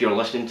great. If you're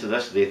listening to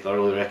this, they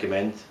thoroughly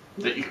recommend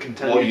that you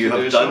continue what you to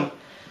have do done.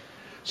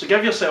 So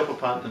give yourself a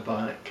pat in the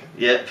back.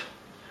 Yep.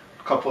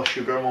 A couple of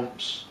sugar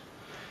lumps.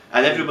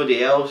 And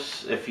everybody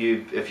else, if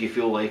you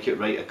feel like it,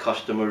 write a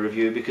customer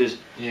review, because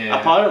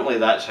apparently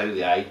that's how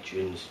the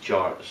iTunes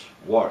charts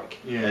work.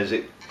 Yeah. Is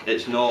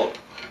it's not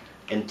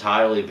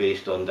entirely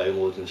based on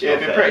downloads and stuff. Yeah,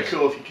 it'd be pretty is,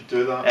 cool if you could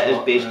do that. It is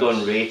but, based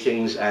on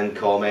ratings and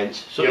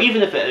comments. So Yep.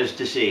 even if it is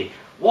to say,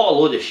 what a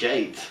load of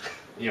shite,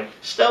 Yep.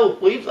 still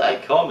leave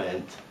that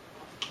comment.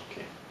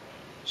 Okay.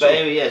 But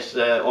anyway, yes,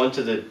 on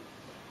to the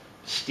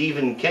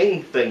Stephen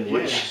King thing,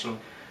 Yeah,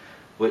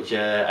 which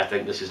I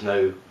think this is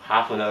now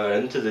half an hour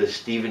into the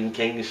Stephen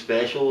King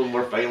special, and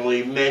we're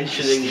finally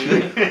mentioning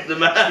the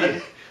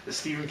man. The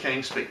Stephen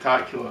King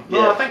spectacular.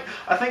 Yeah. No,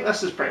 I think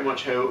this is pretty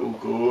much how it will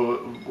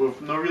go.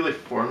 We've not really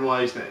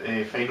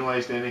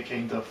finalised any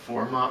kind of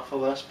format for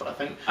this, but I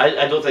think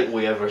I don't think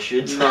we ever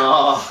should.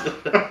 no.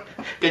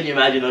 Can you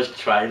imagine us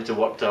trying to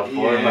work to a Yeah,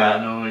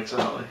 format? no,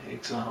 exactly.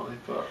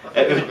 But I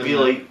It think would be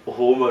like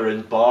Homer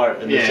and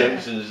Bart in Yeah. The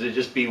Simpsons. It'd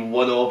just be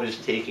one of us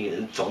taking it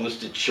and turns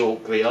to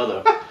choke the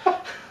other.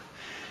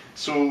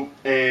 So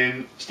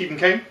Stephen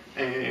King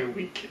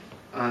week,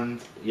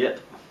 and Yep.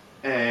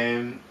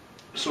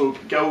 so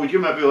Gil, would you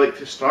maybe like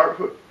to start?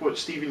 What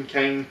Stephen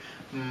King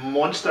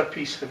monster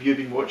piece have you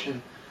been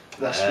watching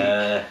this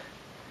week?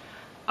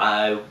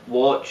 I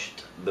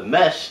watched The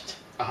Mist,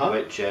 Uh-huh.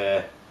 which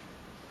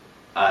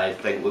I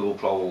think we will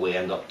probably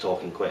end up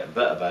talking quite a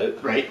bit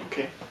about. Right.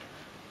 Okay.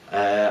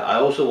 I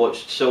also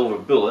watched Silver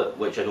Bullet,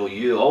 which I know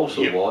you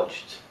also Yep.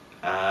 watched,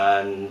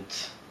 and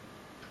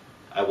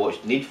I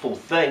watched Needful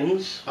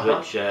Things, Uh-huh.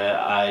 which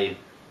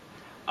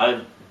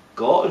I've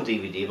got on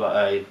DVD, but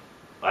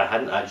I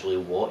hadn't actually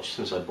watched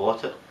since I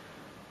bought it.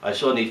 I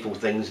saw Needful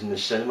Things in the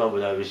cinema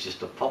when I was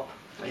just a pup.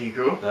 There you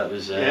go. That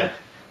was, Yeah.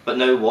 but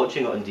now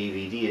watching it on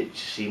DVD, it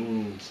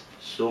seemed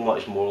so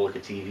much more like a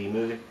TV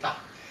movie.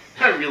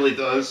 It really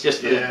does.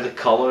 Just yeah. the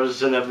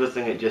colours and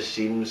everything. It just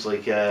seems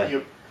like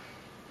Yep.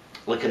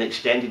 like an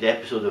extended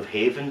episode of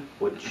Haven,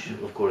 which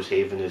of course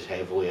Haven is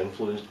heavily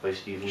influenced by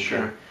Stephen Sure.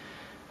 King.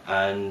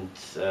 And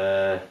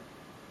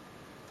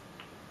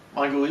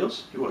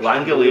Langoliers. You watched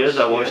Langoliers,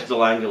 I yeah. watched the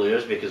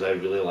Langoliers because I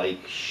really like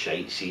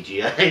shite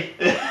CGI.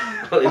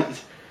 Like,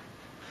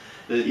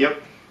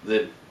 Yep.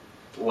 the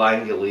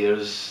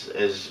Langoliers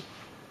is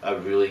a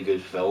really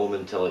good film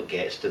until it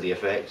gets to the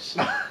effects,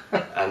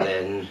 and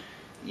then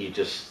you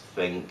just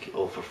think,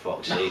 oh, for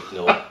fuck's sake,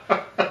 no,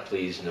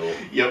 please no.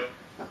 Yep.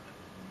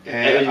 It would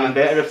have been and-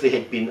 better if they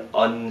had been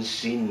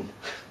unseen.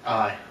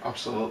 Aye,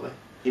 absolutely.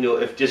 You know,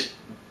 if just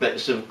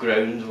bits of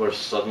ground were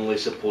suddenly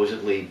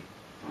supposedly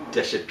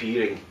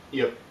disappearing.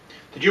 Yep.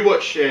 Did you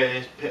watch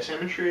Pet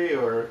Sematary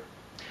or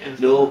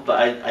anything? No, but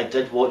I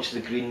did watch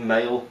The Green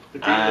Mile, The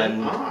Green Mile?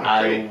 and Ah,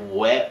 I great.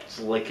 wept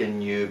like a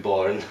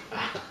newborn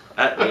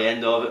at the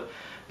end of it,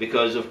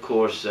 because of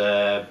course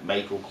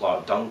Michael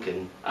Clark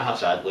Duncan Uh-huh.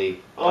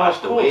 sadly Oh,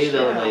 passed of course, away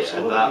the other yeah, night,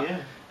 absolutely,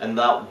 and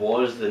that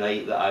was the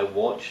night that I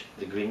watched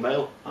The Green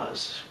Mile.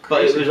 That's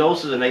But crazy. it was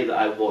also the night that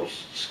I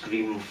watched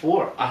Scream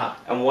 4. Uh-huh.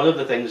 And one of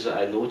the things that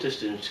I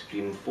noticed in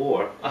Scream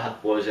 4 Uh-huh.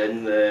 was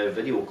in the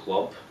video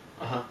club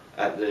Uh-huh.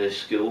 at the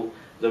school,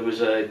 there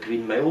was a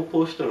Green Mile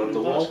poster on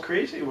the wall. That's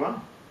crazy, wow.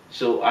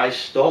 So I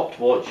stopped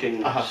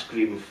watching Uh-huh.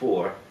 Scream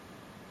 4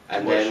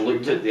 and Watch then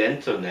looked Scream. at the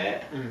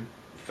internet, Mm.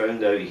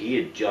 found out he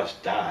had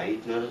just died.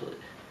 And I was like,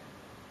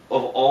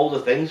 of all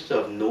the things to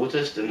have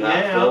noticed in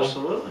that Yeah, film,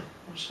 absolutely.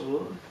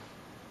 Absolutely.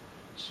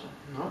 So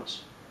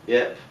nuts.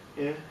 yep,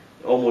 Yeah.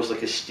 almost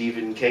like a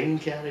Stephen King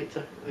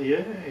character.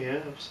 Yeah,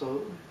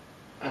 absolutely.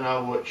 And I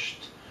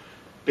watched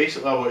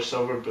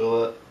Silver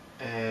Bullet,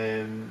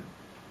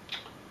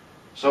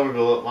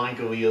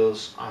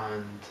 Langoliers,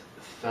 and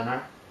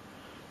Thinner.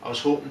 I was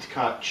hoping to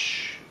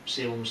catch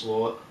Salem's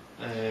Lot.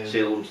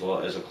 Salem's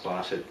Lot is a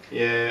classic.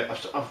 Yeah,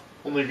 I've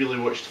only really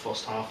watched the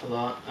first half of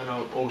that, and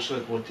I also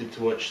had wanted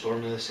to watch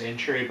Storm of the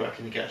Century, but I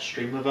couldn't get a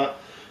stream of it.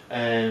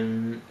 I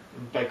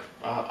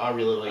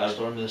really like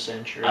Storm of the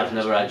Century. I've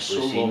never It's been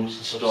actually so seen long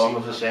since I've Storm seen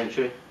of the it.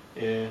 Century.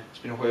 Yeah, it's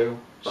been a while.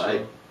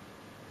 But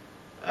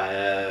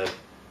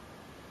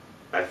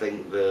I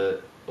think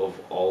of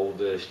all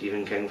the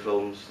Stephen King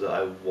films that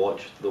I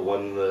watched, the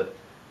one that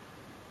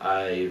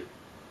I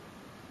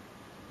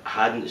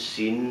hadn't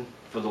seen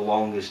for the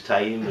longest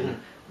time and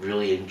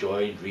really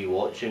enjoyed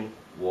rewatching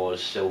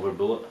was Silver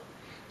Bullet.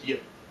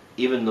 Yep.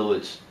 Even though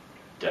it's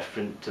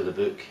different to the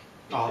book.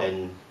 Oh.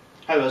 And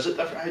How does it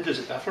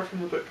differ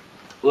from the book?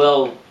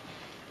 well,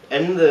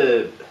 in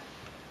the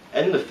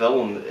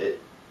film,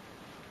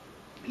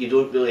 you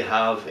don't really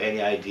have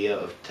any idea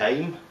of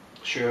time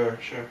Sure.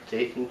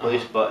 taking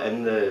place, but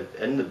in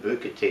the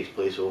book it takes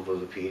place over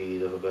the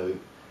period of about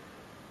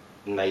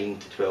 9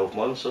 to 12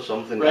 months or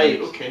something.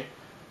 Right. like Okay.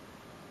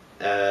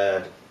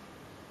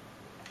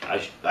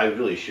 I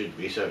really should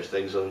research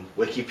things on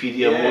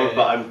Wikipedia Yeah. more,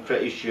 but I'm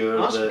pretty sure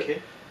That's that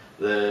okay.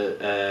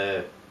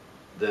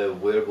 the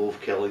werewolf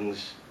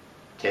killings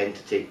tend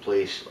to take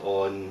place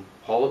on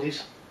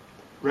holidays,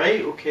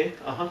 Right. Okay.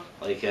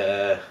 like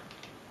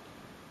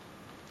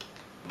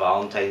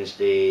Valentine's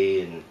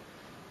Day, and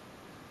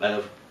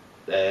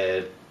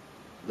the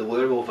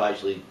werewolf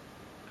actually,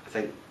 I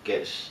think,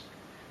 gets,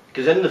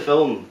 because in the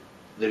film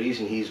the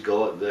reason he's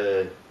got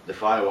the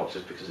fireworks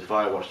is because the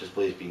fireworks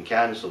display's been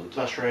cancelled,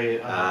 That's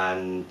right.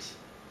 and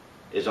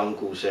his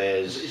uncle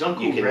says... Is his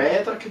Uncle you can,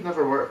 Red? I could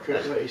never work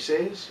out what he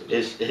says.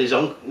 His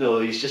uncle... No,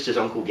 he's just his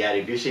Uncle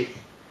Gary Busey.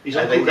 His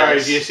Uncle Gary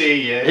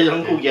Busey, yeah. His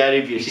Uncle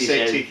Gary Busey His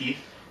says... sexy teeth.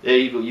 There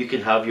you go, you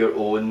can have your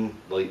own,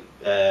 like,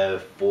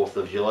 4th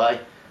of July.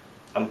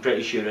 I'm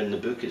pretty sure in the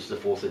book it's the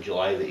 4th of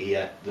July that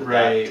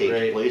that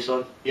takes place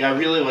on. Yeah, I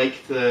really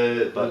liked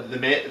the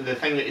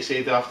thing that he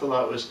said after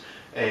that was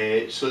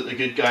so that the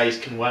good guys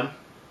can win.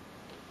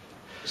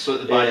 So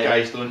that the bad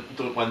guys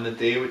don't win the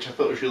day, which I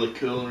thought was really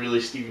cool and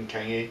really Stephen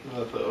King-y.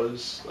 I thought that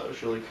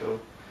was really cool.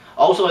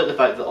 I also like the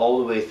fact that all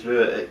the way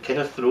through it kind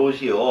of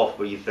throws you off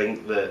where you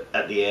think that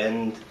at the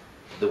end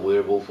the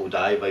werewolf will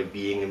die by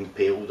being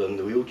impaled on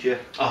the wheelchair.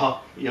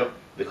 Yep.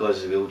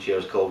 Because the wheelchair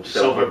is called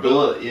Silver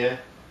Bullet, yeah.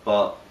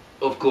 But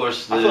of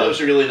course, I thought it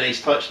was a really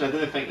nice touch, and I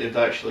didn't think they'd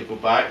actually go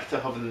back to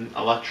having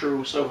a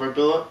literal silver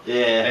bullet.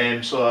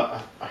 Yeah. So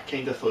I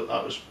kind of thought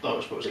that was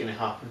what was going to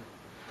happen.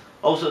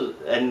 Also,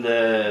 in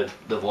the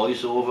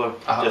voiceover,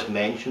 just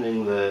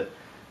mentioning that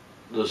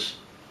there's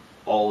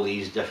all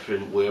these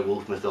different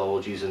werewolf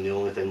mythologies, and the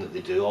only thing that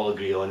they do all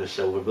agree on is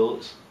silver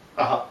bullets.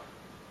 That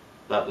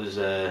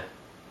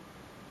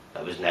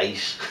was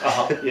nice.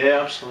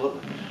 Yeah,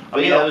 absolutely. I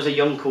mean, that was a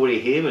young Corey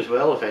Haim as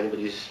well. If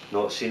anybody's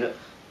not seen it.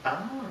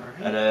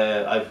 Right. And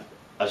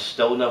I've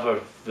still never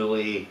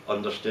fully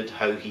understood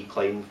how he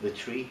climbed the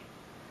tree.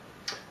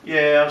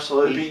 Yeah,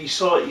 absolutely. But you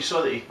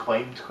saw that he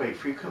climbed quite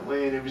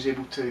frequently, and he was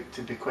able to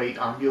be quite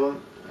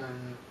ambulant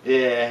and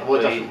a lot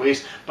of different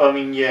ways. But I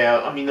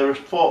mean, there were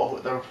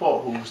plot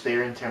holes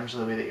there in terms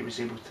of the way that he was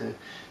able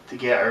to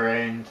get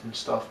around and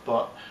stuff.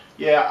 But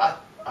yeah,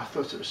 I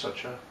thought it was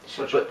such a.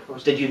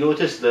 But did you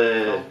notice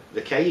the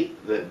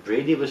kite that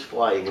Brady was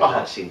flying in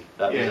that scene?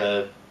 That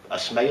was a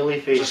smiley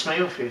face. It was a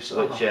smiley face,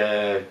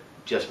 which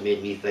just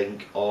made me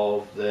think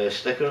of the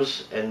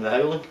stickers in The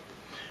Howling.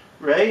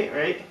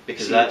 Right.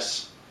 Because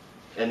that's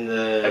in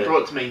the. It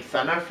brought to mind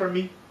Thinner for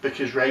me,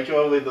 because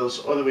regularly there's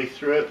all the way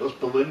through it there's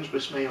balloons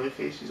with smiley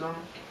faces on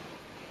them.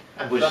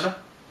 And Thinner.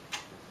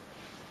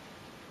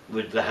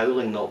 Would The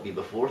Howling not be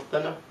before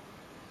Thinner?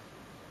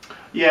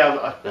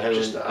 Yeah, I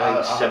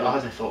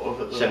hadn't thought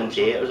of it.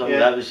 78 or something. Yeah.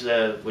 That was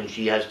when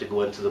she has to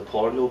go into the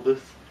porno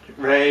booth.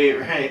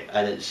 Right.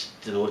 And it's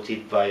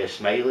denoted by a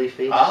smiley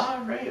face.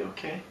 Right,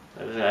 okay.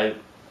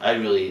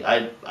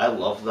 I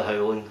love The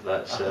Howling.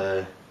 That's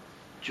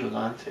Joe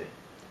Dante.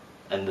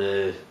 And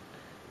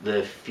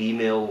the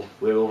female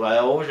werewolf. I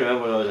always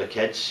remember when I was a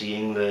kid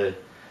seeing the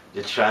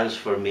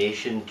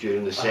transformation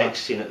during the sex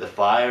scene at the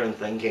fire and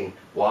thinking,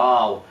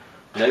 wow.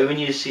 Now when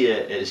you see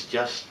it, it's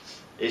just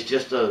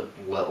a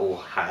little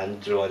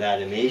hand-drawn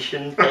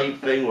animation type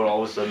thing where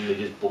all of a sudden they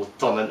just both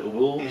turn into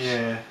wolves.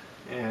 Yeah.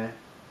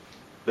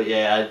 But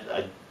yeah,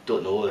 I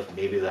don't know if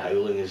maybe The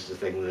Howling is the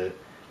thing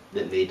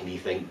that made me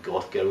think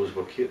goth girls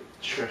were cute.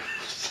 Sure.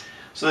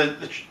 So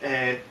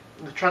the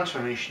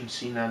transformation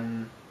scene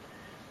in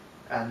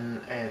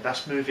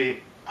this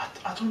movie,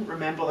 I don't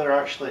remember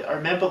I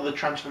remember the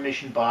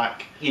transformation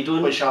back,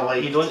 which I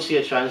liked. You don't see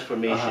a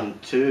transformation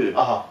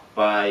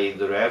by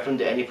the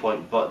Reverend at any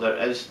point, but there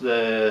is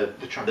the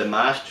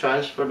mass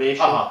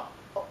transformation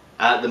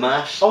at the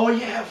mass. Oh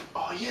yeah,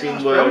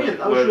 that's brilliant.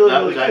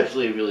 That was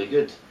actually really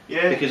good.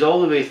 Yeah. Because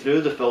all the way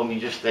through the film you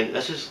just think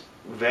this is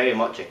very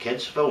much a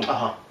kid's film,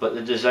 but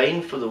the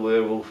design for the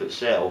werewolf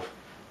itself,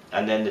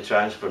 and then the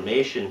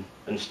transformation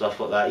and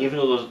stuff like that, even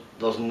though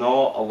there's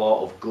not a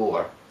lot of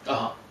gore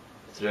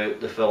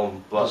throughout the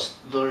film, but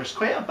there's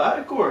quite a bit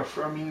of gore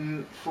for a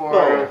movie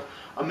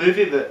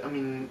that,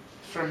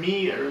 for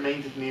me it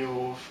reminded me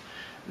of,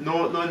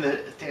 not to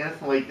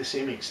anything like the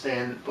same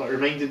extent, but it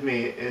reminded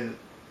me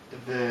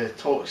of the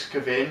Toxic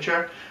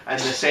Avenger, in the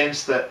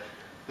sense that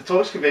the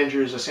Toxic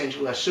Avenger is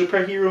essentially a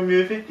superhero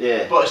movie,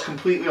 but it's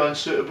completely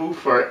unsuitable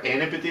for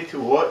anybody to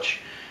watch.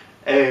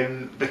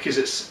 Because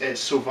it's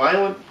so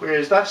violent,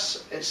 whereas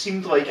this, it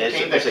seemed like a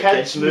kind of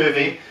kids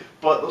movie,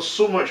 but there's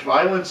so much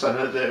violence in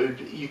it that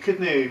you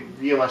couldn't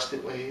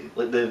realistically...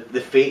 Like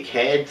the fake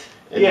head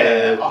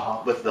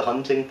with the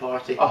hunting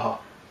party.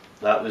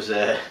 That was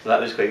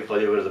quite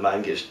funny, where the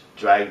man gets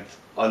dragged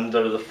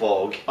under the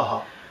fog,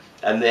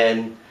 and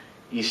then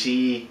you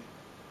see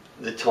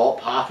the top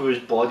half of his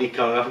body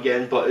coming up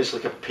again, but it's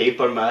like a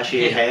paper mache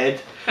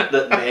head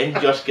that then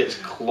just gets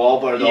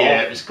clobbered off.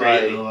 Yeah, it was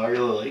great though, I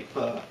really liked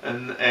that.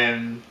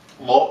 And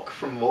Locke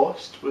from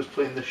Lost was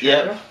playing the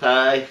sheriff,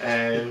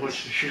 which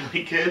was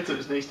really good. It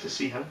was nice to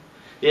see him.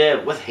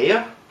 Yeah, with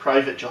hair.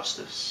 Private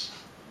Justice.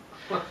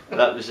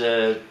 That was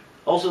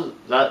also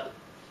that.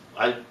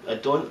 I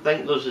don't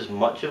think there's as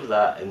much of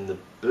that in the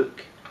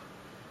book.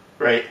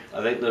 Right.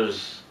 I think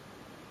there's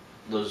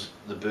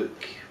the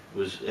book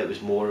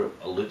was more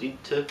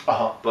alluded to,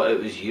 but it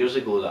was years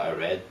ago that I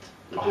read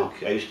the book.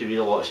 I used to read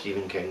a lot of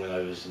Stephen King when I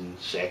was in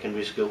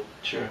secondary school.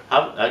 Sure.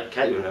 I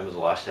can't even remember the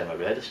last time I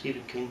read a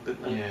Stephen King book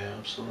now. Yeah,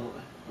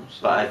 absolutely.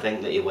 But I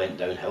think that he went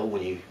downhill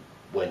when he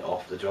went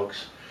off the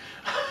drugs.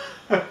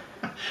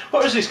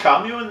 What was his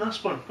cameo in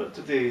this one? What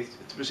did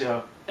was he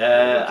a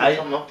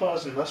film up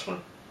as in this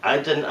one? I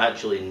didn't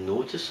actually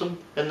notice him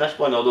in this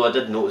one, although I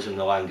did notice him in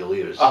The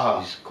Langoliers.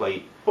 He's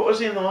quite... What was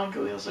he in The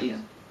Langoliers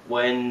again?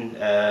 When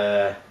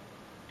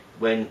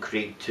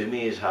Craig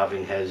Toomey is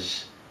having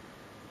his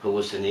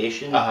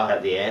hallucination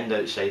at the end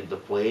outside the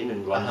plane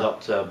and runs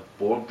up to a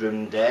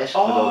boardroom desk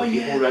with all the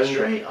people around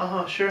it.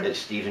 Right. Sure. It's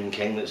Stephen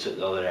King that's at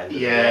the other end of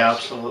the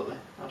desk. Yeah,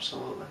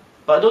 absolutely.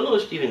 But I don't know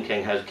if Stephen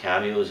King has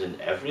cameos in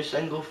every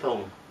single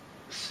film.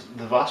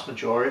 The vast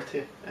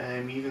majority,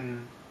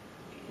 even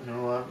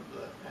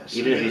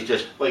even if he's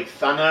just like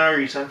Thinner,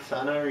 he's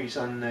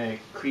in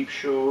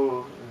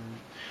Creepshow.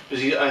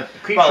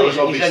 Creepshow is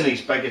obviously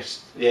his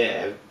biggest.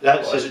 Yeah,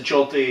 is it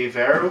Jordi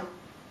Verro?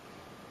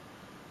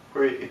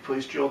 Where he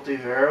plays Jordi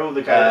Verro,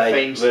 the guy that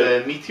finds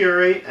the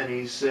meteorite, and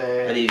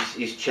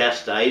he's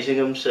chastising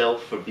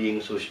himself for being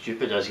so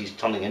stupid as he's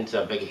turning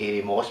into a big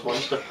hairy moss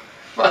monster.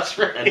 That's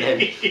right. And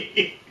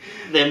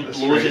then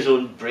blows his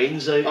own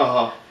brains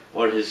out,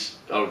 or his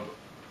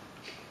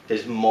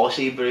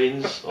mossy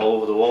brains all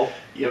over the wall.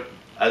 Yep.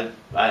 I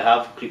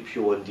have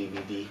Creepshow on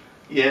DVD.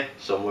 Yeah.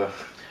 Somewhere.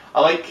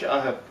 I like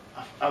that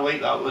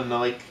one. I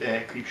like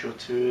Creepshow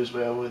 2 as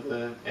well, with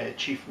the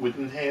Chief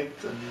Woodenhead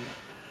and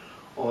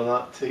all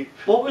that type.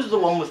 What was the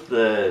one with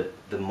the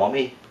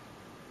mummy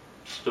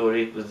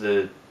story, with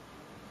the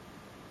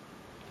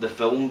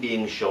film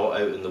being shot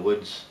out in the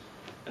woods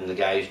and the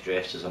guy's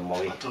dressed as a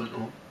mummy? I don't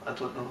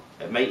know.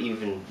 It might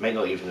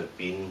not even have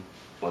been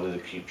one of the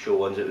Creepshow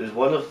ones. It was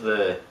one of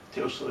the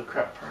Tales of the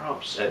Crypt,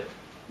 perhaps. It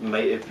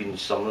might have been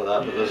something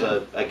like that. But there's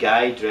a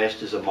guy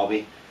dressed as a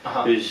mummy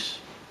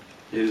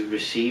who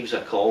receives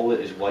a call that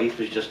his wife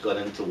has just gone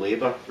into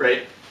labour.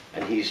 Right.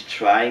 And he's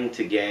trying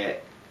to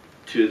get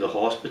to the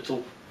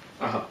hospital,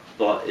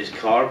 but his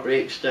car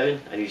breaks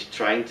down, and he's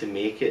trying to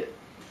make it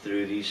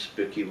through these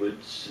spooky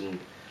woods, and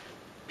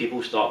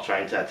people start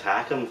trying to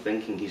attack him,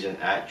 thinking he's an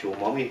actual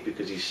mummy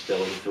because he's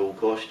still in full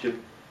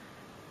costume.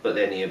 But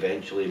then he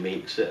eventually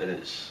makes it, and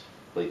it's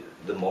like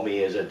the mummy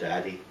is a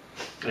daddy.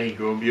 There you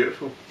go,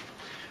 beautiful.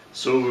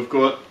 So we've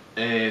got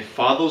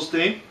Father's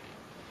Day,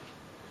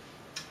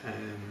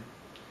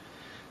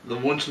 The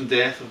Lonesome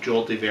Death of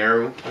Jordi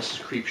Verro. This is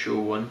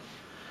Creepshow 1.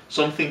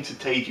 Something to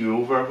Tide You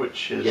Over,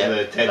 which is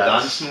the Ted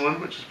Danson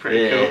one, which is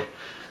pretty cool.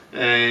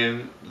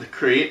 The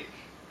Crate,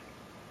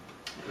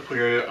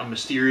 where a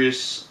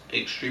mysterious,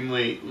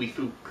 extremely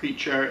lethal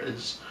creature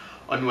is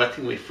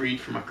unwittingly freed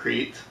from a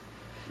crate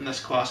in this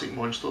classic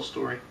monster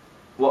story.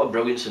 What a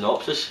brilliant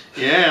synopsis.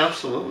 Yeah,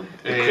 absolutely.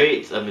 The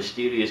crate, a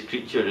mysterious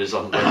creature is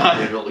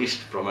unwittingly released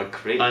from a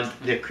crate. And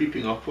they're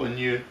creeping up on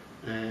you.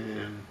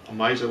 A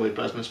miserly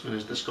businessman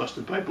is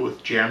disgusted by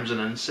both germs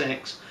and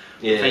insects.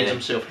 Finds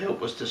himself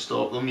helpless to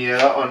stop them. Yeah,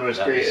 that one was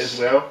great as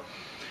well.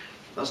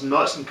 That's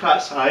nuts. And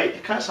Cat's Eye.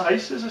 Cat's Eye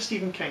is a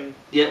Stephen King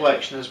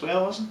collection as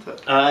well, isn't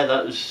it?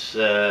 That was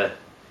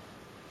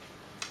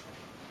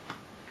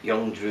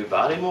young Drew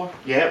Barrymore.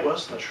 Yeah, it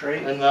was. That's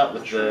right. And that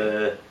with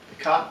the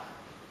cat.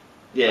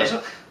 Yeah. Is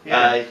it?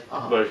 Yeah.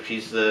 Where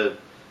she's the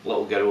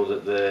little girl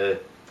that the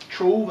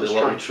troll was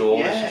trying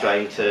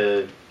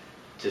to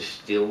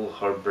steal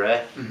her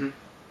breath,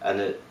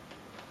 and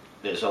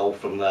it's all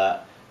from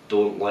that.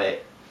 Don't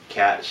let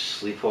cats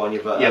sleep on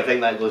you. But I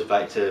think that goes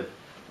back to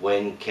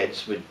when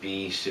kids would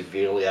be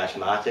severely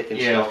asthmatic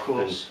and stuff, of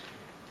course.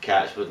 And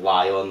cats would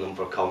lie on them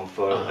for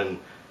comfort, and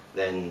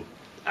then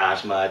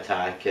asthma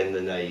attack in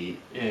the night,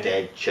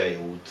 dead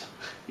child.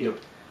 Yep.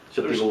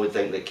 So people would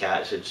think that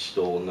cats had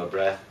stolen their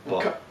breath,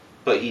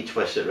 but he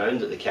twists it around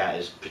that the cat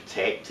is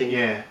protecting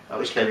that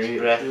was the kid's great.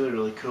 breath.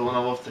 Really cool, and I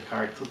love the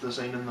character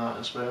design in that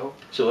as well.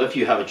 So if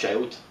you have a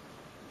child,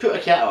 put a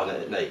cat on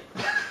it at night.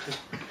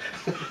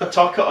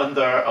 Tuck it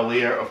under a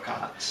layer of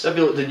cats. That'd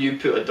be like the new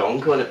put a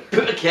donk on it,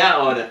 put a cat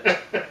on it.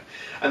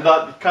 And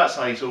that Cat's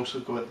Eye's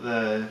also got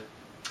the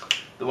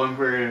one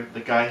where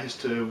the guy has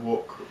to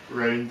walk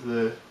around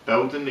the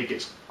building. He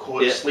gets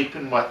caught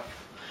sleeping with.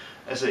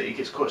 He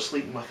gets caught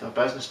sleeping with a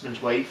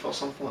businessman's wife or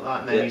something like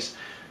that, and then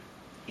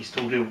he's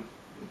told he'll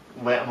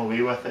let him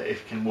away with it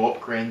if he can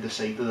walk around the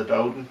side of the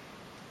building.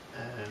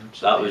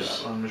 So that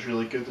one was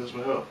really good as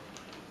well.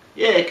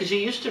 Yeah, because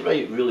he used to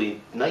write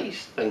really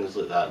nice things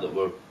like that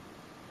were.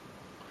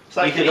 It's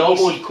like an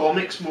almost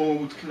comics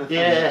mode kind of thing.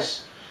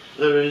 Yes,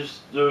 there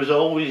was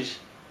always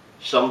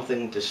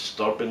something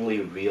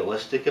disturbingly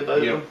realistic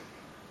about him.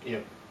 Yeah.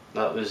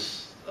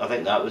 I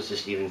think that was the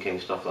Stephen King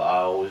stuff that I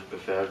always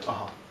preferred.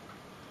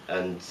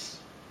 And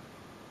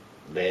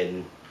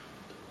then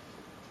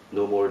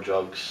No More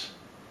Drugs,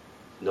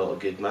 Not a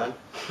Good Man.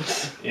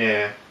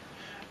 Yeah.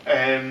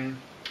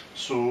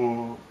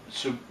 So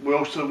we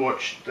also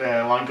watched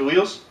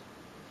Langoliers.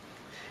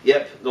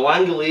 Yep, The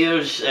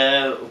Langoliers,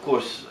 of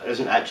course,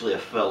 isn't actually a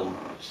film.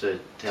 It's a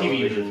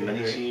television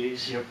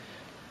miniseries. Yep.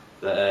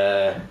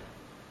 That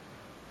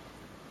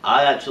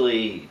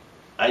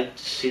I'd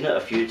seen it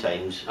a few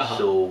times.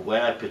 So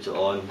when I put it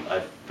on,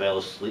 I fell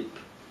asleep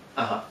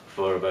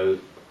for about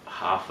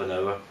half an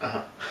hour.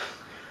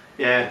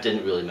 Yeah.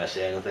 Didn't really miss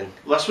anything.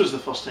 This was the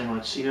first time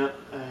I'd seen it.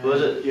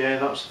 Was it? Yeah,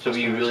 that was the So first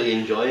were you time I'd really seen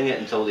it. enjoying it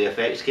until the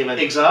effects came in?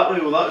 Exactly,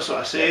 well that's what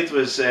I said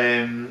was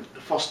the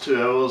first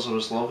 2 hours I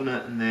was loving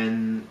it, and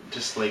then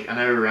just like an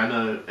hour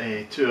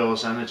in, 2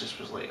 hours in, I just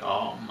was like,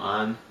 oh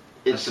man.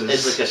 It's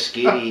this is- like a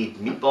scary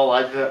meatball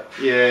advert.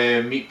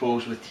 Yeah,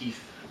 meatballs with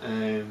teeth.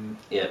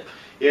 Yep.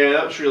 Yeah,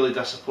 that was really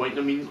disappointing.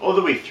 I mean, all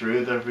the way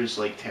through there was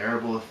like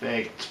terrible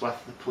effects with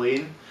the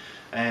plane,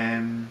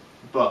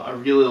 but I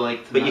really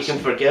liked the But you can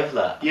forgive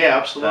that. Yeah,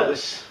 absolutely.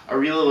 That's- I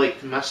really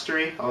liked the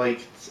mystery. I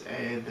liked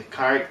the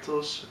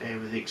characters,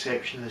 with the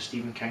exception of the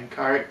Stephen King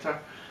character,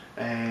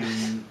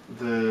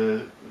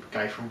 the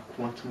guy from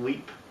Quantum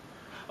Leap.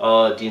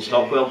 Dean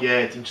Stockwell.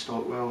 Yeah, Dean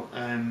Stockwell.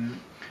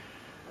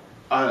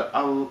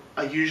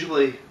 I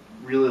usually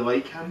really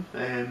like him,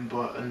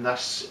 but in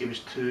this he was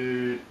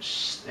too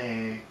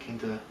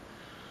kind of.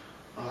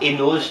 He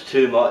knows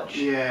too much.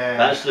 Yeah.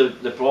 That's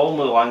the problem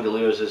with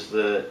Langoliers is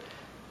that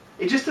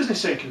It just doesn't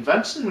sound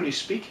convincing when he's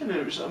speaking.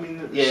 It was. I mean.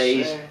 It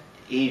was,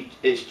 yeah,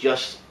 it's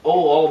just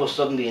all of a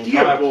sudden the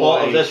Dear entire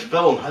plot boy. of this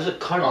film has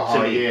occurred to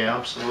me. Yeah,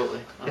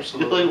 absolutely, You're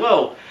absolutely. like,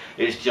 well,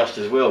 it's just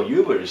as well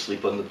you were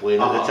asleep on the plane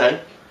at the time.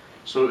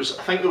 So it was.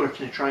 I think they were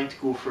kind of trying to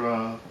go for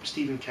a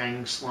Stephen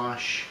King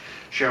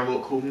 /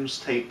 Sherlock Holmes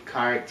type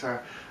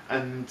character,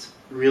 and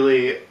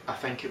really, I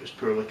think it was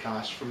poorly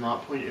cast from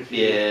that point of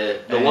view. Yeah,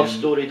 the love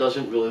story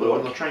doesn't really But when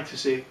they're work. trying to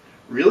say,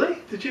 really?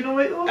 Did you not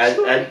like the love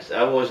story?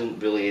 I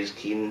wasn't really as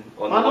keen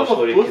on I the love love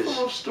story both the because,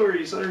 love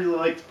stories. I really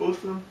liked both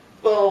of them.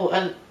 well,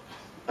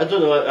 I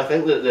don't know. I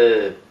think that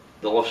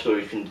the love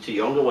story from the two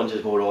younger ones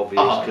is more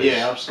obvious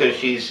Yeah, absolutely.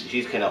 because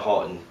she's kind of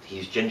hot and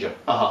he's ginger.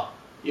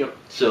 Yep.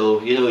 So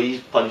he's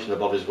punching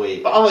above his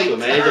weight. But I liked- so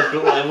many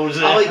different levels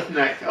there. I liked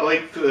Nick. I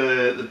liked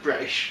the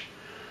British.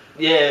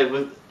 Yeah,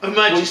 with Her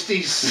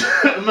Majesty's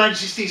Her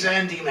Majesty's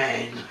Andy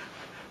Man.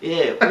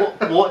 yeah.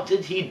 What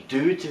did he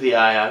do to the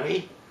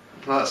IRA?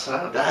 That's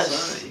that. That's-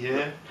 That's that.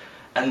 Yeah.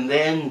 And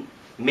then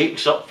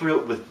makes up for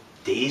it with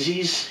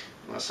daisies.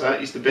 That's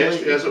that. He's the best.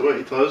 He is at what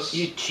he does.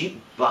 You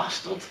cheap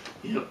bastard.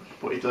 Yep.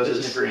 What he does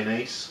It's- isn't very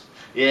nice.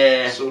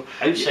 Yeah. So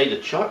Outside the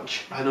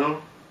church. I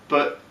know,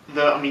 but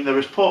there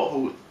was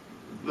pothole.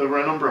 There were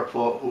a number of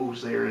plot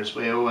holes there as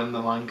well in the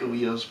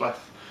Langoliers with,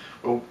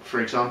 well, for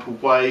example,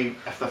 why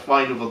if they're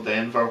flying over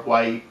Denver,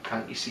 why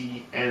can't you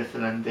see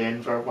anything in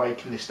Denver? Why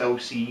can they still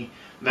see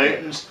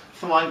mountains?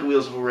 If the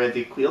Langoliers have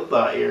already cleared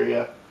that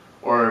area,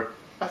 or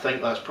I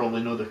think that's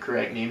probably not the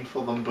correct name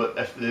for them, but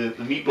if the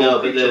meatball No,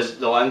 but creatures,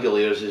 the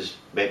Langoliers is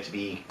meant to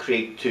be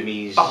Craig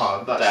Toomey's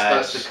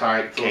that's the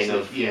characters kind that-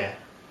 of yeah.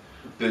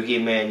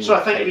 boogeymen. So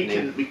I think type we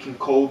name. can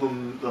call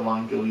them the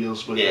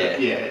Langoliers with Yeah.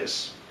 it.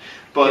 Yes.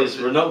 But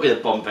Because we're not going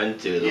to bump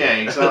into them. yeah,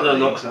 exactly. They're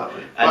not-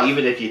 exactly. And But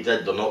even if you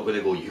did, they're not going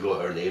to go, you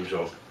got our names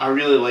wrong. I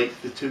really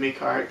liked the Toomey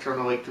character,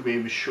 and I liked the way he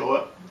was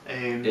shot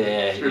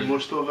Yeah, through he-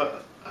 most of it.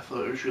 I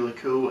thought it was really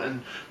cool,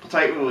 and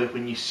particularly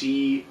when you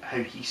see how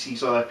he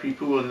sees other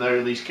people, and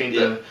they're these kind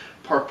of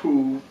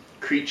purple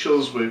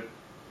creatures with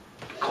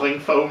cling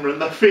film around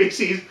their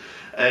faces.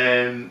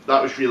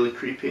 That was really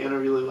creepy, and I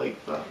really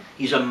liked that.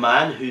 He's a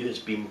man who has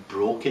been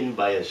broken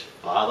by his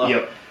father.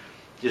 Yep.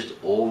 Just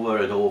over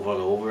and over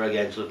and over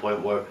again, to the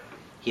point where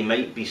he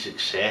might be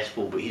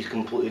successful, but he's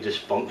completely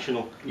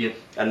dysfunctional. Yep.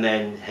 And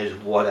then his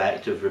one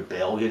act of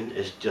rebellion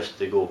is just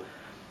to go,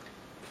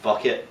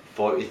 fuck it,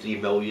 43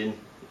 million,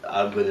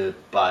 I'm going to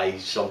buy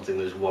something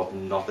that's worth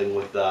nothing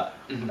with that,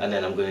 and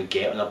then I'm going to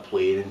get on a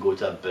plane and go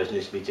to a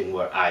business meeting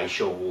where I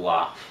shall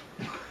laugh.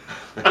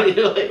 And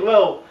you're like,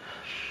 well,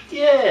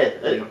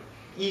 yeah,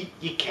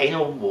 you kind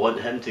of want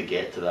him to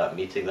get to that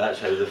meeting. That's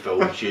how the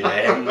film should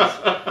end.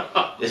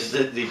 Is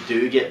that they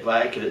do get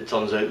back and it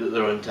turns out that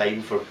they're on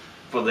time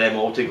for them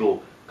all to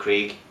go,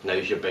 Craig,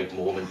 now's your big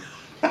moment.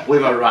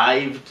 We've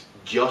arrived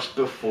just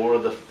before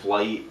the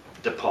flight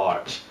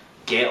departs.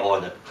 Get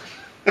on it.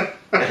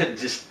 And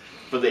just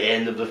for the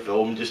end of the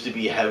film, just to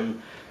be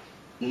him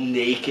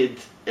naked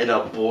in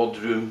a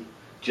boardroom,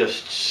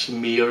 just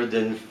smeared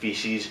in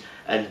feces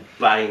and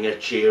banging a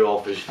chair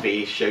off his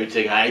face,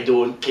 shouting, I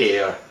don't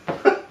care.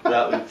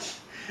 That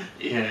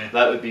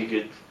would be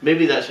good.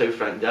 Maybe that's how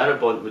Frank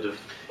Darabont would have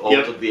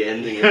altered the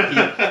ending if he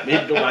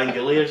made the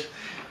Langoliers.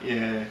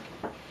 Yeah.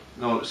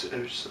 No, it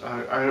was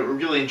I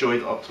really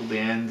enjoyed it up till the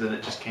end, and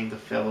it just kind of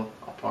fell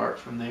apart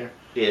from there.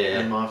 Yeah.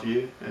 In my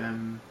view,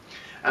 and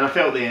I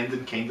felt the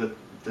ending kind of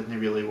didn't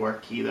really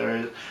work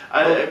either.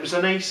 It was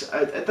a nice,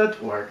 it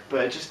did work,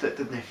 but it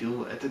didn't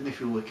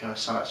feel like a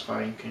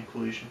satisfying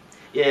conclusion.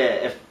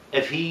 Yeah,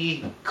 if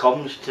he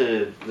comes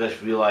to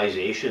this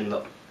realisation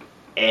that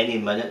any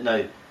minute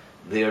now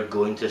they're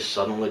going to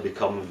suddenly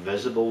become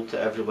visible to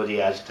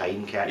everybody as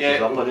time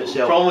catches up on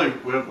itself.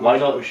 Why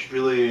not? We should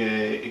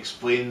really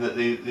explain that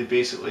they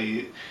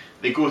basically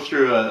go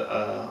through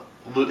a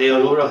the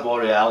Aurora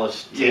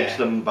Borealis takes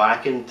them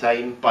back in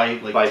time by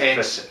 10,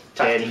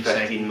 15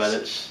 seconds.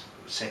 minutes.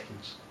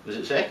 Seconds. Was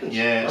it seconds?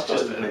 Yeah, I it's thought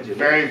just it was a meant to be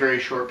very, very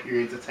short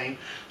period of time.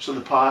 So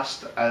the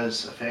past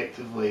is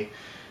effectively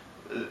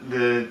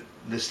the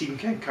Stephen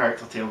King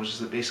character tells us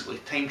that basically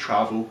time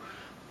travel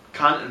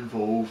can't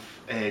involve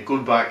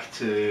going back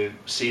to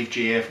save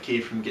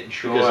JFK from getting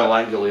shot. Because the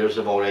Langoliers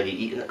have already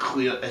eaten it.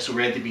 It's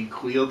already been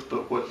cleared,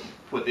 but what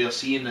they're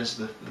seeing is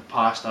the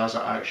past as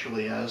it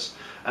actually is.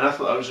 And I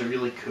thought that was a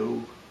really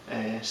cool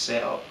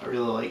setup. I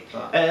really liked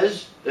that. It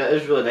is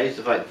really nice,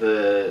 the fact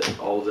that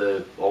all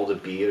the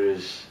beer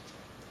is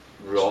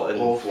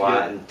rotten,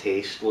 flat, and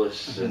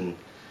tasteless, and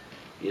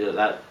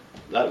that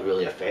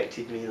really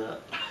affected me.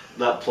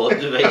 That plot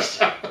device.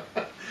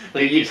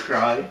 Like you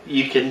cry.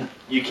 You can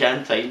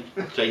time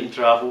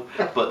travel,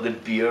 but the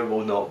beer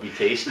will not be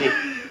tasty.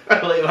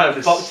 Like, man,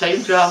 fuck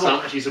time travel.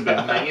 Sandwiches have been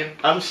minging.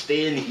 I'm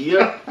staying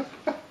here.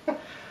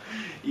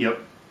 Yep.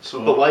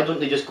 So. But why don't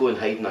they just go and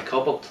hide in a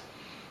cupboard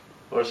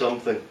or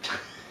something?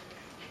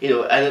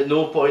 And at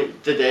no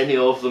point did any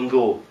of them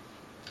go,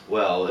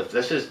 well, if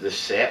this is the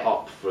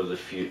setup for the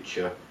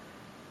future,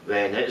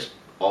 then it's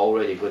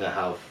already going to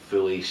have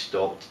fully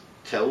stocked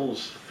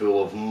tills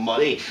full of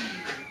money.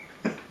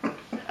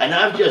 And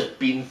I've just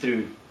been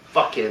through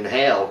fucking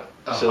hell,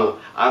 so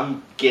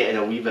I'm getting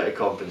a wee bit of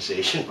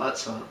compensation.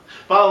 That's it.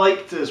 But I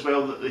liked as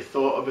well that they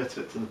thought about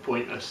it to the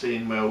point of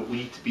saying, well, we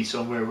need to be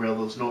somewhere where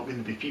there's not going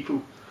to be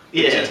people.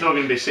 Yeah. It's not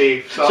going to be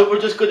safe. So we're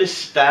just going to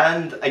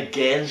stand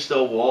against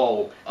a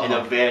wall in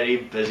a very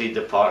busy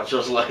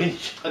departures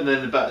lounge. And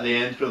then the bit at the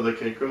end where the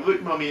kid goes,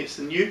 look mummy, it's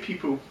the new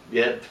people.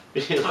 Yep.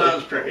 That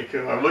was pretty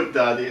cool. Or look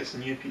daddy, it's the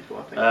new people,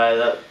 I think.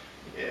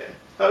 Yeah,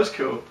 that was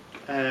cool.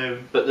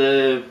 But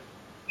the...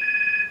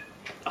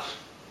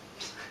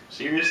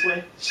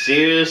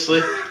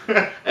 Seriously?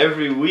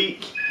 Every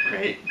week?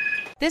 Right.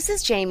 This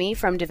is Jamie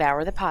from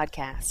Devour the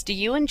Podcast. Do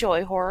you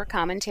enjoy horror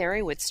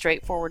commentary with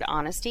straightforward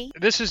honesty?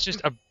 This is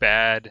just a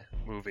bad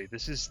movie.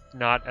 This is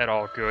not at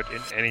all good in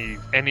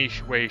any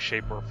way,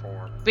 shape, or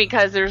form.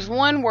 Because there's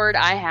one word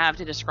I have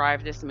to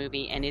describe this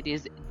movie, and it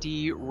is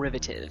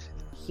derivative.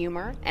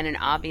 Humor and an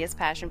obvious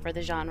passion for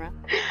the genre.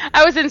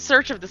 I was in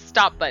search of the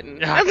stop button.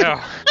 Yeah, I know.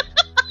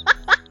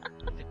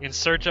 In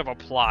search of a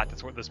plot.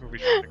 That's what this movie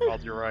should be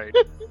called. You're right.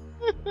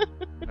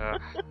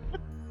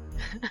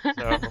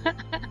 So,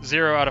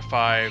 0 out of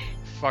 5.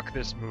 Fuck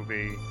this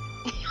movie.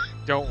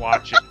 Don't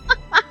watch it.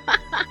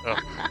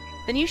 Ugh.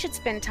 Then you should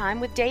spend time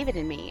with David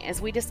and me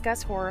as we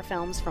discuss horror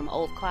films from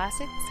old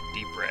classics,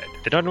 Deep Red,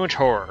 The Dunwich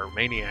Horror,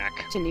 Maniac,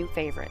 to new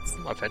favorites.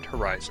 Event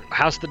Horizon,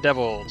 House of the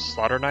Devil,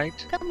 Slaughter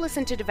Night. Come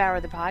listen to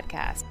Devour the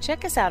Podcast.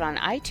 Check us out on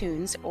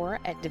iTunes or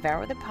at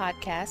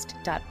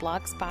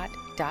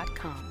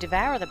devourthepodcast.blogspot.com.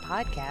 Devour the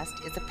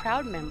Podcast is a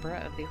proud member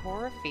of the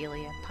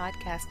Horrophilia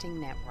Podcasting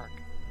Network.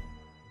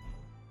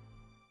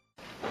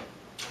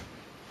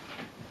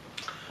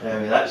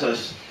 That's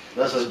us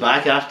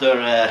back after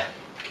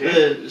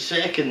the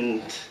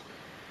second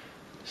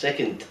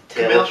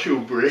commercial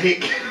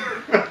break.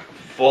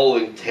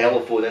 Following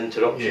telephone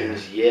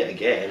interruptions yet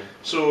again.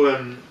 So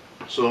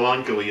the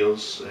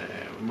Langoliers,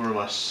 more or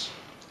less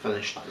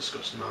finished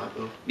discussing that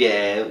though.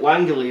 Yeah,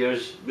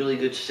 Langoliers, really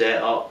good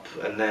setup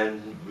and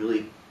then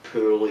really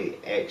poorly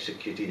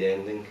executed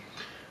ending.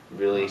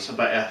 Really. It's a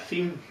bit of a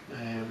theme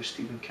with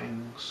Stephen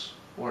King's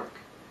work.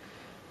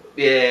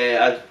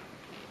 Yeah,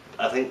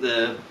 I think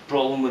the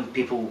problem when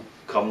people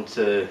come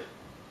to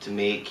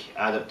make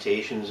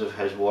adaptations of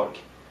his work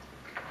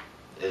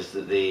is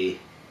that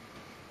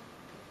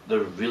they're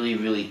really,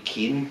 really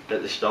keen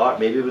at the start.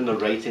 Maybe when they're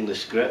writing the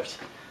script,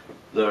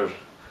 they're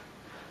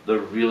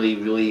really,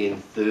 really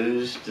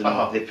enthused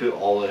and they put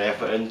all their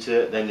effort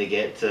into it. Then they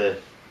get to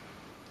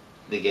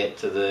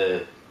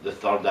the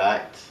third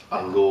act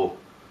and go,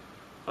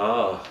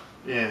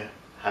 yeah,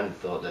 hadn't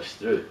thought this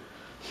through.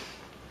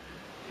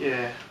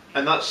 Yeah,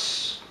 and that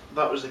was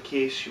the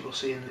case you were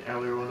saying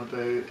earlier on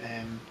about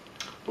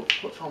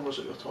what film was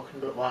it we were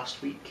talking about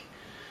last week?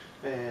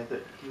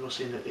 That you were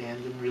saying at the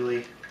ending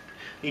really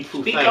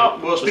Needful Things.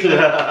 Sorry, we're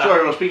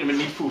speaking about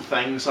Needful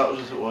Things. That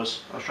was what it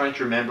was. I was trying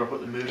to remember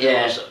what the movie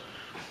was.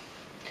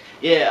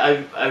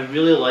 Yeah, I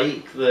really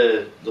like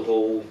the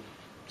whole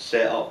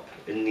setup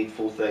in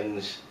Needful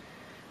Things,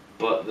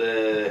 but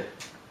the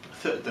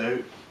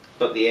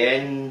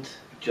end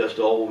just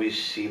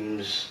always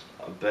seems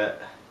a bit.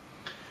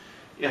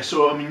 Yeah,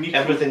 so I mean,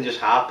 everything just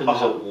happens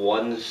at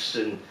once,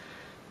 and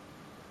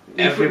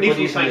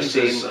everybody's in the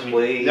same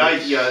place. The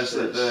idea is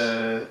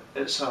that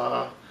it's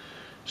a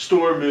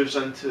store moves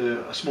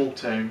into a small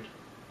town,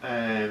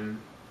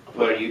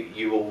 where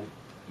you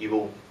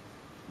will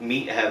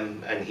meet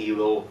him, and he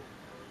will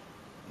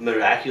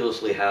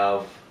miraculously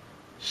have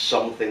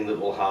something that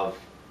will have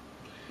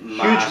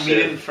huge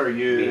meaning for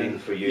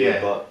you.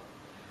 Yeah.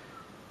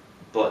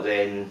 But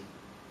then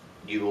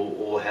you will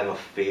owe him a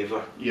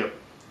favour. Yep.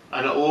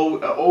 And it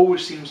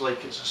always seems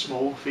like it's a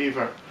small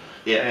favour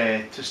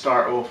to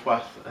start off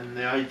with, and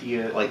the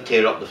idea... Like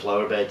tear up the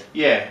flower bed.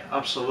 Yeah,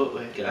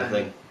 absolutely. Kind of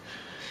thing.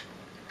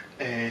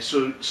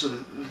 So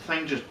the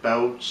thing just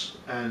builds,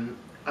 and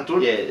I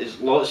don't... Yeah, there's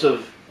lots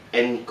of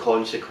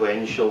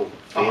inconsequential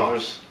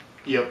favours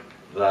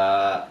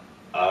that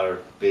are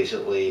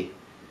basically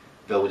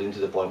building to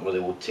the point where they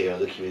will tear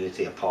the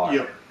community apart,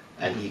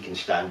 and he can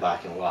stand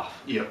back and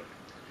laugh. Yep.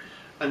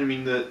 And I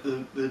mean,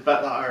 the bit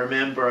that I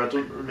remember, I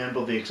don't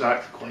remember the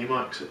exact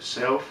climax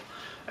itself,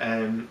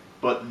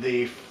 but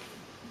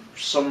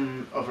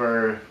some of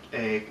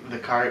the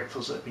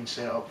characters that have been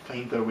set up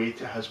find their way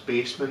to his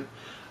basement,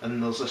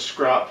 and there's a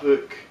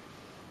scrapbook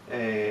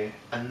in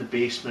the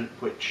basement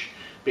which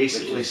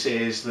basically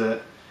says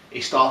that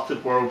he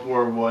started World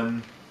War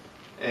One,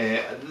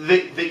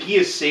 that he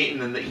is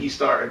Satan and that he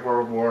started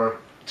World War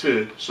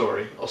Two,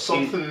 or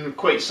something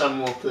quite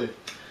similar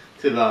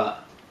to that.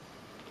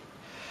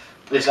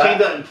 It's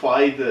kind of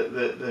implied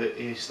that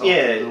he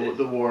started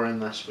the war in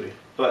this way.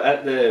 But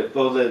at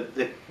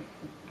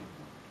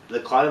the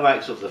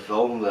climax of the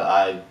film that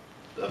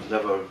I've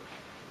never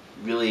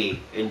really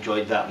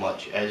enjoyed that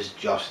much is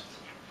just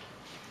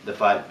the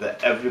fact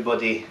that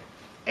everybody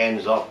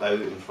ends up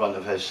out in front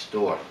of his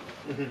store,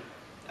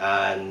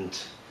 and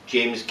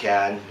James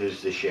Caan,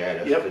 who's the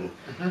sheriff and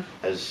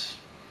has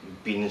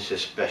been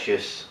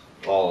suspicious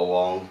all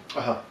along,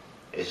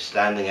 is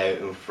standing out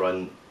in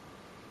front,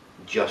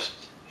 just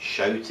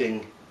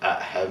shouting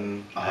at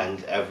him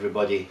and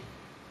everybody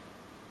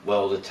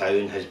while the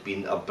town has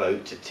been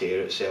about to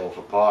tear itself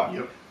apart.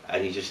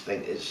 And you just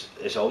think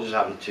it's all just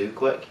happened too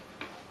quick.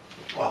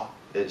 Wow.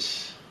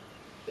 It's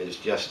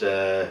just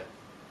it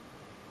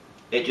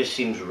just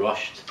seems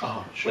rushed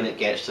when it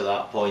gets to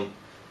that point.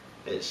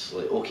 It's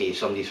like, okay,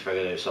 somebody's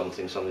figured out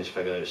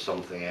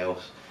something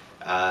else,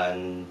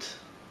 and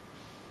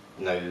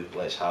now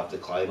let's have the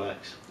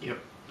climax.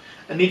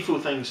 And Needful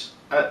Things,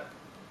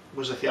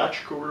 was a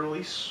theatrical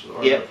release?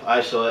 Or? Yep, I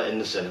saw it in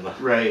the cinema.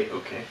 Right,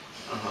 okay.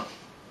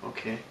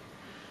 Okay.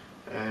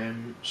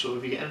 So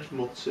have you got anything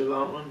more to say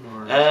about that one?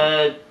 Or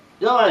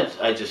no,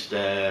 I just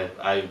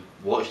I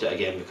watched it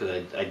again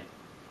because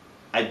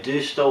I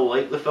do still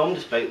like the film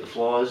despite the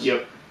flaws.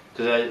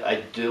 Because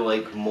I do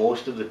like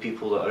most of the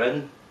people that are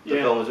in the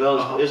film as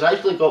well. It's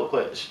actually got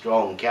quite a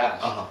strong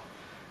cast.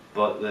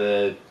 But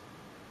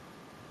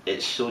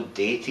it's so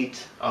dated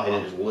in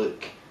its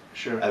look.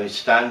 I mean,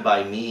 Stand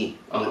By Me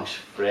looks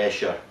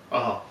fresher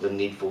than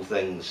Needful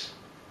Things.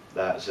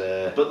 That's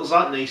but there's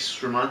that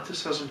nice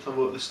romanticism to a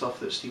lot of the stuff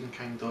that Stephen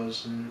King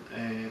does, and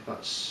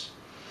that's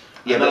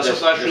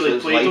that's really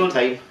played on.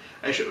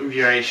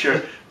 Yeah,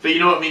 sure. But you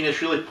know what I mean,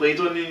 it's really played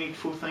on in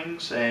Needful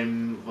Things.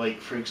 Like,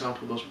 for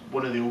example, there's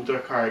one of the older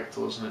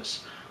characters, and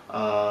it's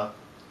a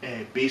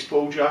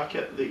baseball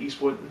jacket that he's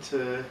wanting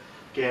to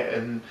get,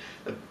 and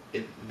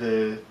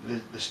the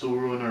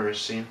store owner is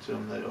saying to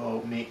him that,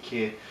 oh,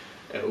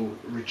 it'll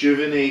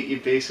rejuvenate you,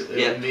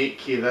 basically. It'll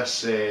make you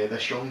this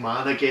young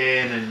man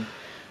again, and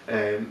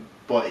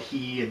but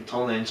he in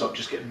turn ends up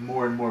just getting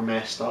more and more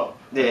messed up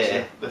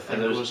as the thing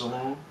goes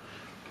along.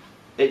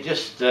 It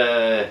just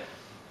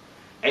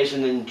it's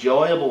an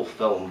enjoyable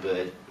film,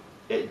 but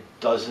it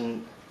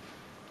doesn't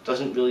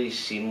really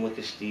seem like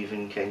a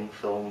Stephen King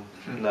film.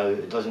 No,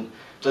 it doesn't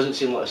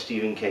seem like a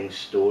Stephen King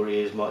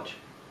story as much.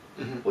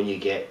 When you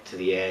get to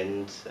the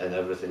end and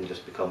everything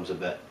just becomes a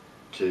bit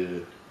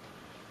too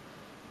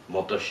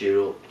Murder, She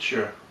Wrote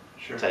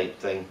type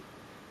thing,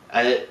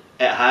 and it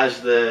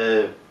has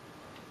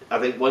I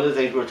think one of the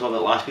things we were talking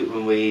about last week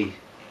when we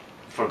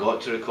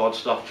forgot to record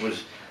stuff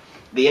was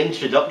the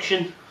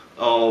introduction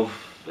of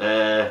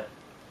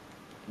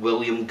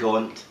William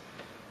Gaunt,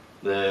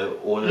 the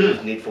owner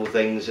of Needful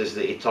Things, is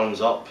that he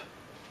turns up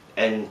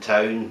in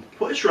town.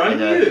 What is wrong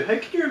with you? How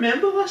can you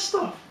remember this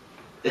stuff?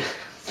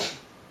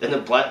 In a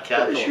black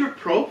cat. What is your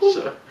problem?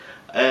 So,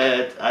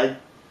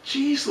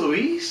 Jeez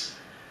Louise.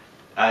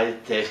 I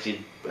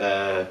tested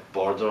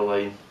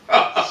borderline.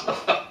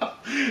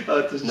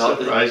 That doesn't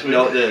surprise me.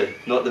 Not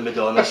the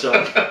Madonna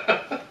song.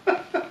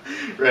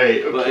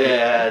 Right, okay. But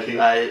yeah, okay.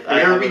 Have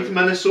you ever been to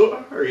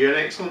Minnesota? Are you an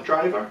excellent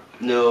driver?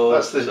 No.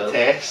 That's the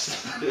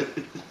test.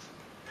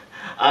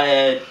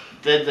 I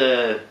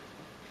did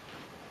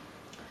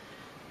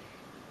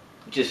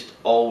just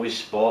always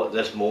spot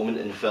this moment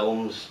in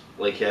films,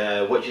 like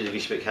Witches of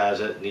Eastwick has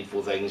it,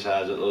 Needful Things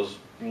has it. There's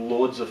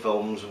loads of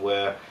films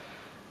where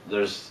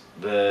there's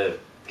the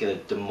kind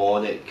of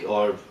demonic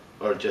or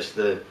just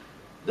the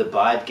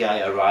bad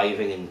guy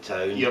arriving in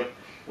town.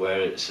 Where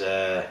it's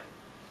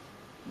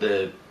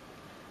the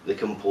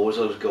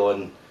composer's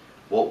gone,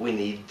 what we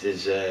need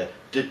is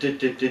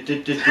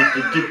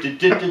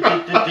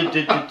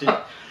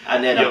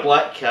and then a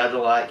black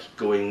Cadillac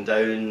going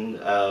down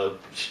a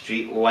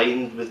street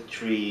lined with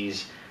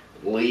trees,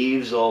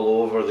 leaves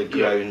all over the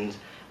ground,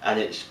 and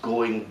it's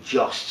going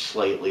just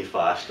slightly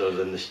faster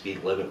than the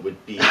speed limit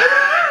would be.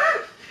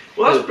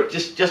 Well,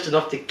 that's just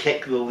enough to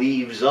kick the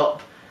leaves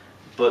up,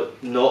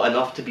 but not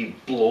enough to be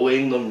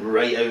blowing them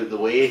right out the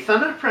way.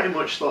 Thinner pretty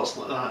much starts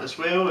like that as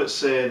well. It's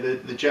the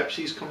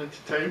gypsies coming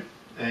to town.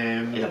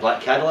 In a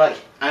black Cadillac?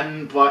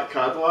 And black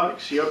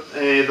Cadillacs, yep.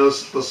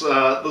 There's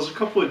a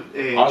couple of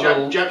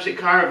gypsy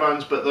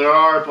caravans, but there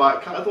are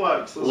black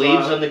Cadillacs. There's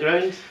leaves on the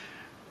ground?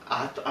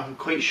 I'm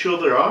quite sure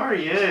there are,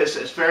 yeah.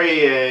 It's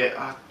very...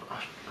 I'm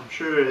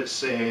sure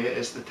it's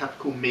the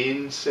typical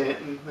Maine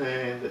setting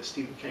that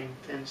Stephen King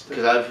tends to...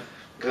 Because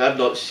I've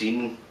not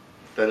seen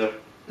Thinner.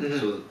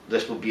 So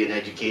this will be an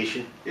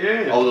education.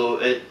 Yeah. Although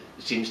it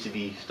seems to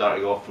be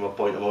starting off from a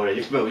point I'm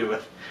already familiar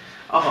with.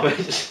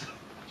 It's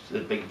the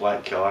big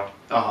black car.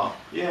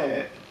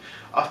 Yeah.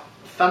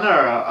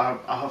 Thinner,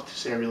 I have to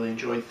say I really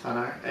enjoyed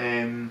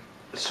Thinner.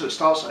 So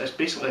it's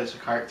basically as a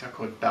character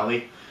called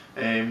Billy.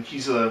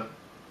 He's a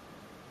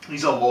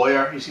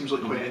lawyer. He seems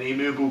like quite an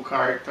amiable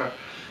character,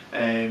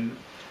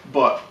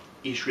 but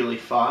he's really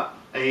fat.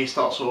 He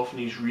starts off and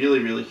he's really,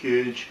 really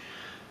huge.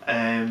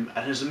 And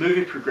as the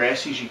movie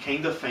progresses, you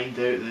kind of find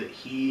out that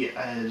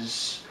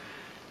he's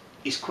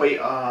quite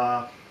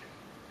a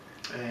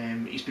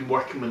he's been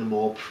working with the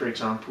mob, for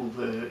example.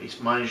 He's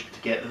managed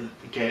to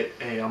get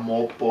a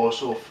mob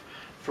boss off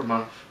from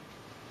a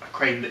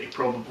crime that he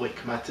probably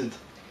committed.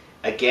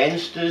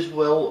 Against his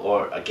will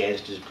or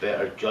against his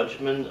better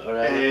judgment or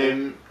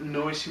anything?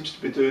 No, he seems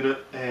to be doing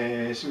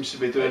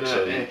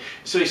it.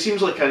 So he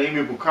seems like an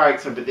amiable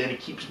character, but then he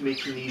keeps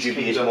making these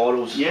dubious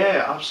morals.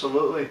 Yeah,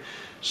 absolutely.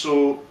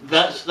 So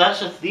that's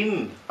a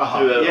theme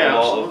throughout a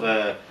lot of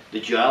the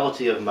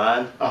duality of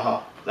man.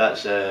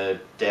 That's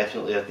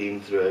definitely a theme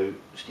throughout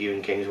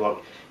Stephen King's work.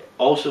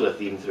 Also a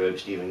theme throughout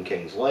Stephen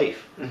King's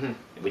life.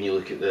 When you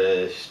look at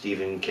the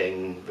Stephen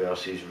King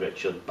versus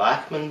Richard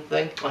Bachman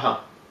thing,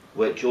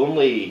 which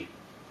I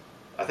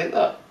think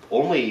that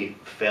only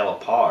fell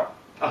apart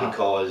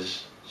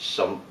because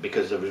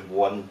there was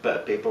one bit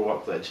of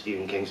paperwork that had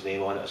Stephen King's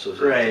name on it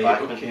associated with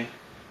Bachman.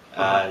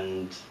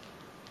 And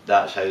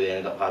that's how they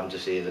ended up having to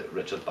say that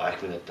Richard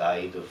Bachman had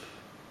died of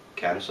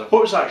cancer.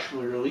 What was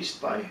actually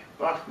released by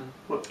Bachman?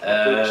 What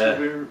books do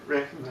we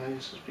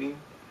recognise as being?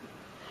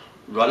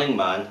 Running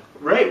Man.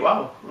 Right,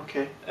 wow,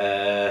 okay.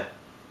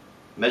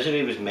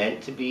 Misery was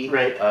meant to be.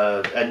 Right.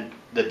 And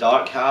The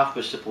Dark Half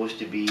was supposed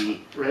to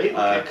be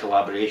a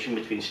collaboration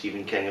between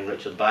Stephen King and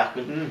Richard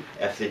Bachman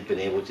if they'd been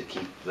able to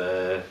keep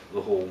the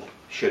whole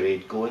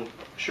charade going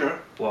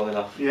long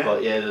enough.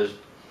 But yeah,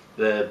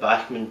 the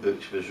Bachman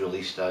books was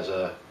released as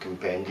a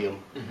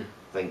compendium, I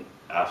think,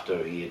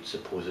 after he had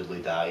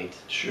supposedly died.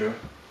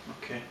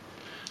 Okay.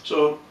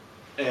 So,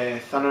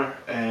 Thinner,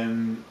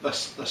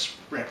 this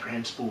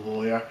reprehensible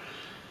lawyer,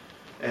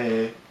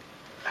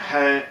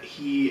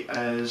 he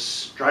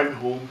is driving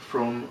home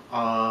from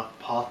a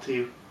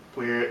party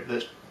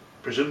that's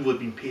presumably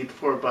been paid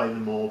for by the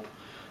mob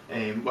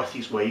with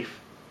his wife,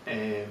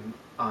 and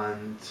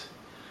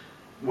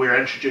we're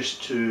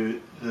introduced to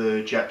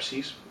the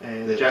gypsies,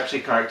 the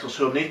gypsy characters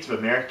who are Native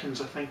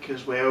Americans, I think,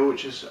 as well,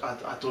 which is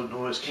I don't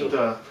know. It's kind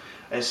of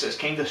it's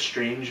kind of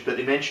strange, but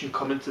they mention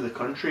coming to the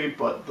country,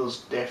 but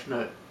there's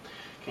definite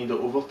kind of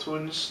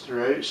overtones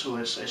throughout, so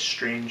it's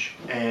strange.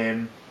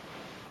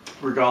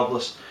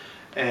 Regardless,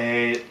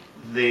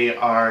 they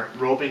are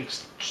robbing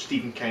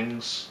Stephen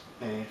King's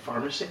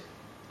pharmacy.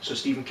 So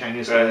Stephen King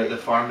is the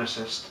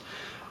pharmacist,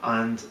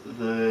 and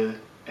the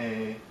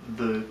head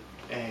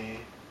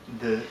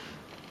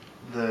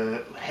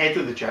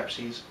of the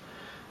gypsies,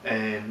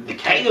 the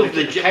king of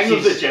the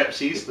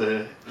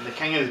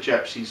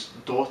gypsies'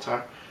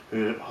 daughter,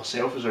 who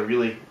herself is a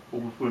really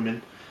old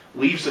woman,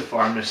 leaves the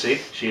pharmacy.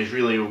 She is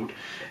really old.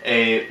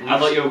 I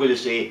thought you were going to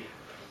say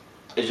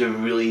is a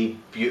really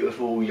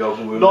beautiful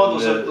young woman. No,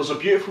 there's a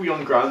beautiful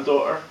young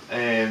granddaughter,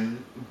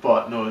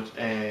 but no,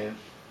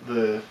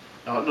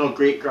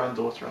 great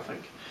granddaughter, I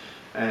think.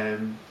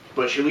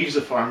 But she leaves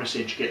the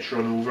pharmacy and she gets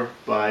run over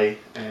by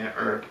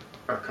her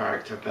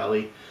character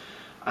Billy,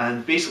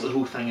 and basically the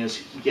whole thing is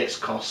he gets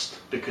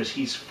cussed because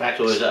he's fixed.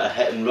 So is it a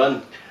hit and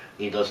run?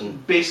 He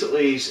doesn't.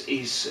 Basically,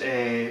 he's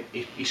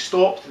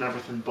stopped and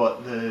everything,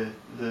 but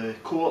the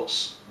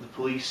courts, the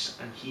police,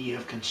 and he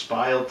have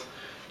conspired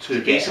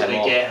to basically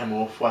get him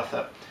off with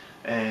it.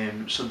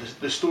 So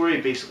the story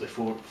basically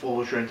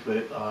follows round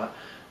about that.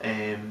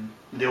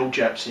 The old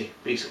gypsy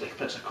basically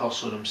puts a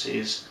curse on him,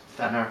 says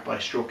Thinner by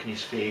stroking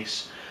his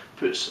face,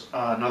 puts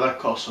another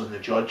curse on the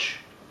judge.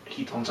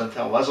 He turns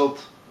into a lizard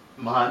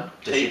man.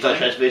 Does he touch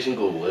his face and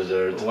go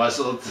lizard?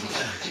 Lizard.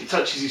 He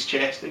touches his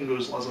chest and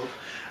goes lizard.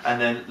 And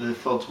then the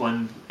third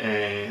one,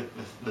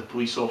 the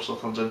police officer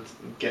turns out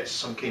and gets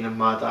some kind of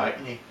mad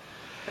acne.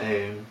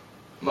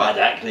 Mad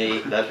acne,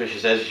 that's what she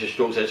says. She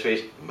strokes his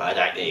face. Mad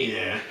acne.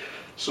 Yeah.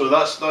 So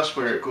that's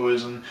where it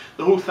goes, and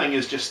the whole thing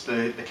is just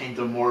the kind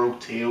of moral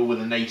tale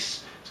with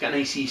it's got a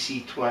nice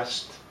EC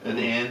twist at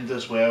the end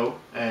as well,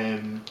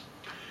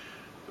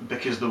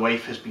 because the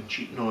wife has been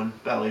cheating on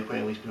Billy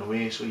while he's been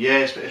away. So yeah,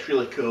 it's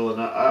really cool.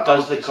 And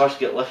does the curse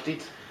get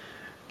lifted?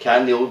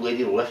 Can the old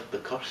lady lift the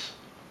curse?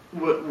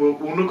 We'll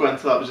not go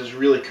into that, because it's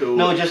really cool.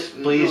 No, just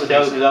please really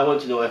tell me, because I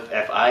want to know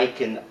if I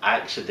can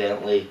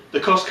accidentally... The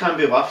curse can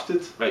be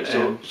lifted. Right,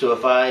 so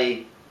if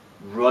I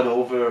run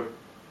over...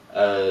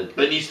 But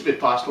it needs to be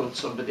passed on to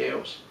somebody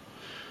else.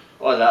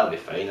 Oh, that'll be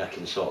fine, I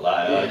can sort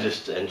that out. I'm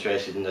just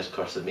interested in this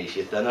curse that makes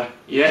you thinner.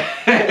 Yeah,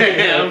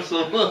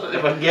 absolutely.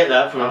 If I can get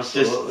that for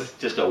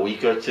just a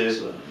week or two,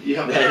 so,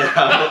 then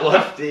have it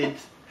lifted.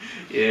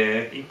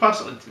 Yeah, you can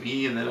pass it on to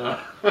me, and then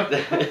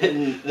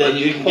then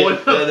you can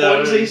get the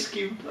Ponzi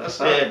scheme.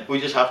 We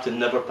just have to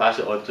never pass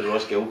it on to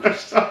Ross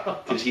Gilchrist,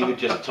 because he would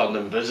just turn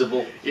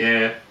invisible.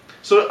 Yeah,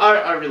 So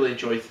I really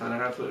enjoyed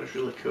Thinner. I thought it was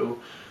really cool.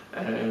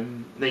 A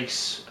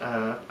nice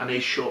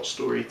short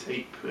story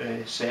type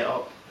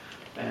setup,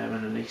 and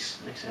a nice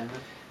ending.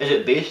 Is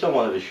it based on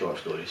one of his short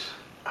stories?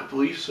 I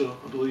believe so.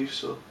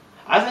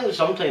 I think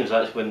sometimes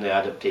that's when the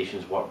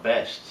adaptations work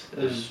best,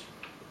 is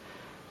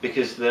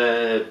because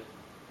the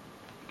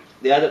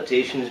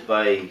adaptations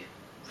by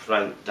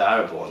Frank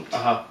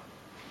Darabont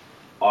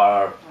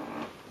are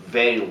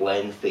very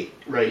lengthy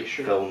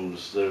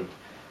films.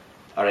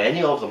 Are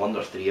any of them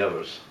under 3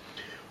 hours?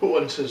 What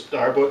one's his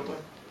Darabont one?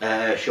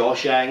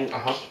 Shawshank,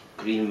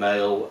 Green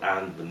Mile,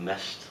 and The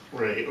Mist.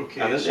 Right,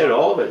 okay. I think they're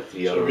all about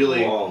 3 hours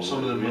really long.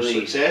 Some of the most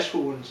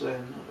successful ones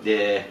then.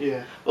 Yeah.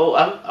 Yeah. Well,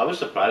 I was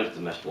surprised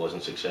The Mist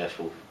wasn't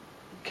successful,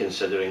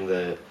 considering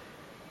the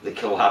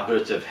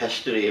collaborative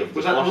history of the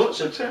Was that not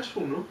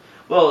successful, no?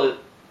 Well,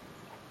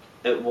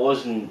 it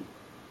wasn't.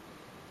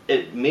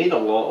 It made a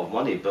lot of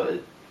money, but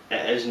it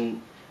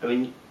isn't. I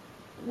mean,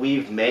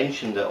 we've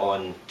mentioned it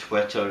on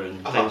Twitter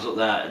and things like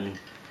that, and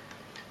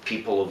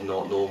people have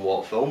not known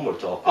what film we're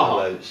talking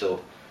about. So,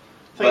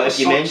 but if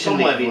you mention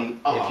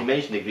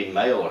the Green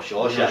Mile or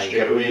Shawshank,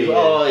 everyone goes,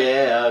 "Oh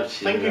yeah, I've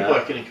seen that." I think people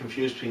are kind of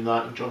confused between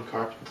that and John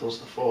Carpenter's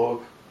The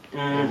Fog,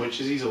 which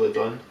is easily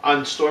done,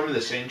 and Storm of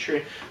the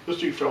Century. Those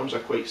 2 films are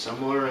quite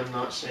similar in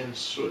that sense.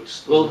 So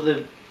it's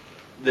The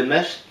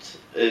Mist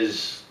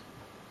is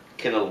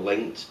kind of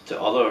linked to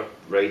other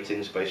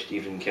writings by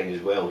Stephen King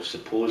as well,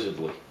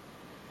 supposedly,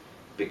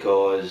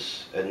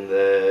 because in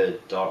the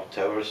Dark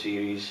Tower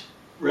series,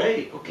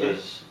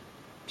 there's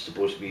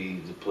supposed to be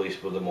the place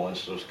where the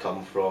monsters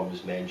come from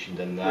is mentioned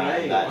in that,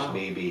 and that's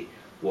maybe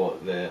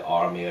what the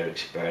army are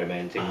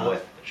experimenting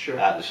with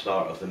at the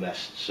start of The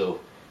Mist.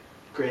 So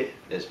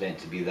it's meant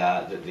to be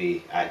that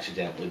they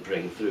accidentally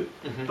bring through.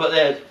 But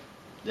then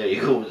there you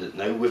go.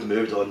 Now we've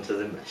moved on to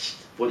The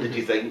Mist. What did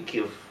you think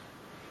of?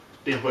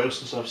 It's been a while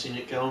since I've seen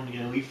it, Callum.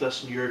 You leave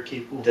this in your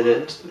capable Did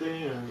hands it?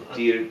 Today.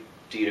 And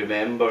Do you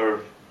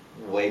remember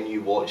when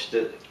you watched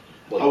it?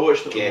 I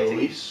watched it on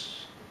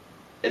release.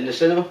 In the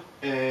cinema?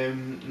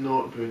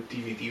 Not the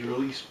DVD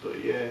release, but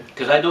yeah.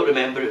 Because I don't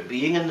remember it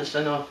being in the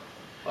cinema.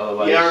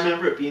 Otherwise, yeah, I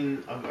remember it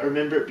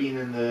being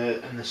in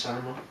the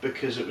cinema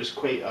because it was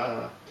quite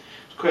a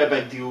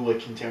big deal,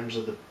 like in terms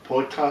of the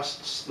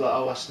podcasts that I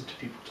listened to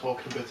people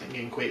talking about it and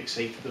getting quite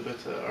excited about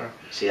it. Or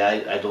see,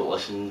 I don't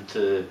listen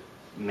to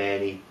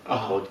many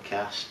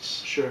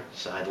podcasts. Sure.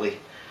 Sadly,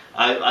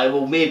 I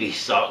will maybe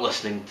start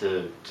listening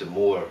to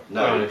more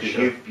now because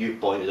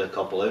you've pointed a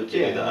couple out to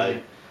me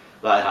that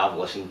I have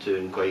listened to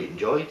and quite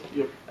enjoyed.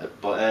 Yep.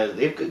 But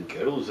they've got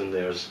girls in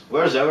theirs.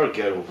 Where's our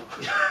girl?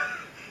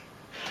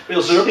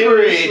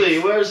 Seriously,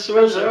 where's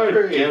our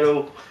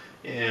girl?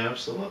 Yeah,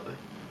 absolutely.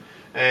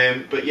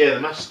 But yeah,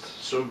 The Mist.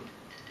 So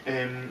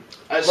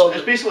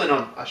it's basically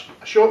a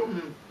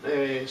shopping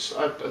a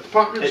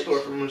department store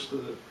for most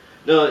of the.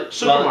 No,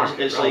 supermarket.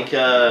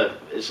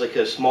 It's like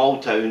a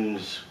small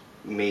town's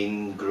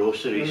main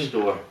grocery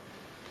store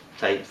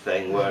type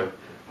thing where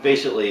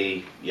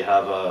basically you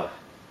have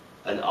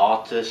an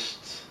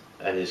artist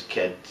and his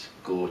kid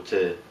go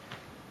to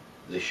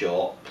the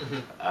shop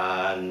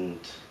and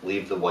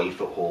leave the wife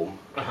at home,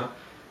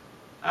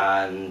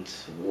 and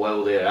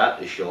while they're at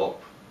the shop,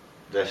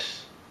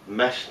 this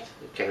mist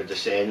kind of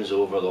descends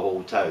over the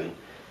whole town,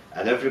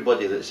 and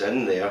everybody that's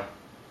in there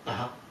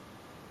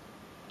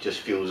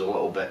just feels a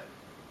little bit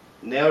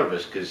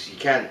nervous because you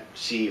can't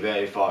see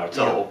very far at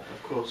all.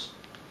 Of course.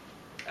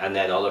 And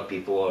then other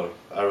people are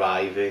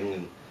arriving,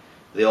 and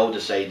they all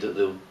decide that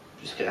they'll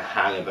just kind of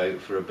hang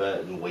about for a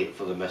bit and wait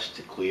for the mist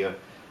to clear,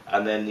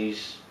 and then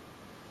these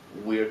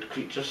weird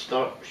creatures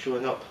start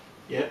showing up.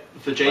 Yeah,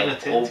 vagina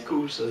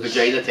tentacles.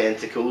 Vagina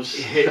tentacles.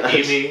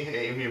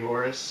 Amy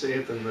Morris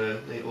said in the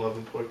Night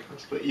 11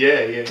 podcast, but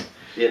yeah.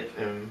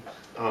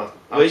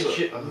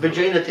 Which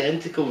vagina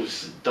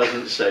tentacles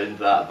doesn't sound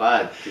that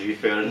bad, to be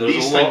fair. And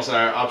these things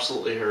are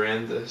absolutely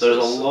horrendous. There's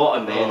a lot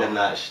of men in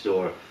that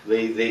store.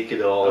 They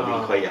could all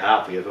be quite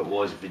happy if it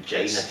was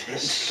vagina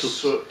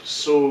tentacles.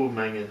 So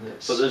minging.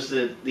 But there's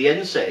the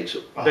insects,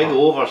 big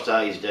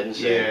oversized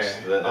insects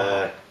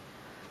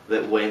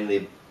that when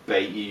they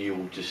bite you,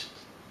 you'll just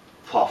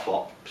puff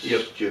up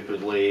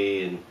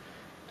stupidly,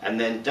 and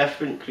then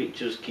different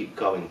creatures keep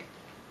coming.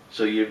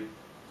 So you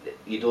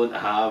don't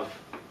have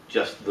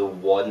just the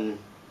one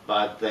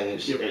bad thing.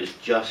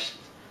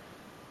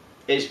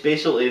 It's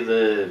basically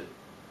the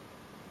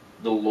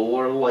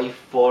lower life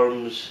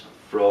forms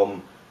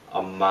from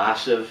a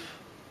massive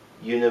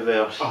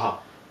universe.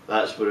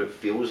 That's where it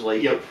feels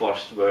like at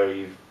first, where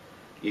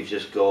you've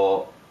just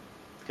got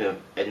kind of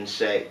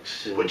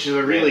insects, and which is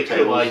a really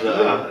cool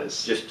idea.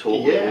 It's just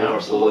totally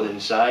overblown in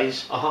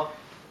size.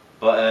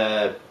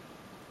 But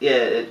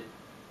it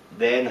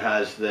then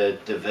has the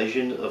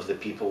division of the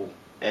people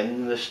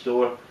in the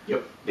store.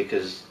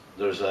 Because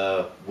there's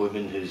a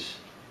woman who's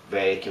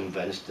very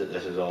convinced that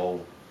this is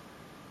all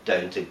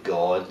down to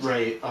God.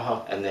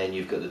 And then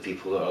you've got the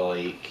people that are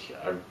like,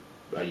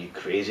 are you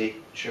crazy?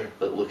 Sure.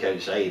 But look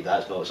outside,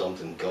 that's not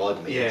something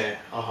God made. Yeah.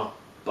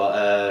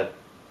 But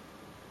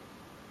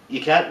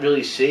you can't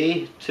really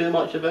say too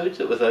much about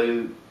it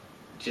without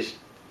just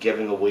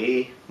giving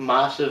away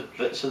massive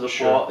bits of the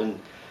plot. And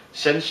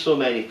since so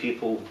many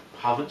people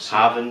haven't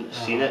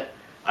seen it,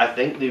 I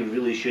think they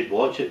really should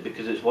watch it,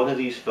 because it's one of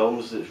these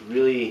films that's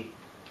really,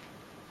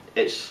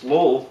 it's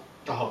slow,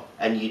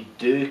 and you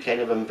do kind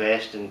of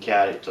invest in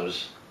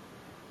characters,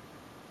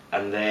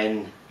 and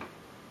then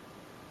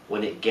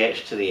when it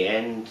gets to the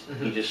end,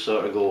 you just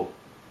sort of go,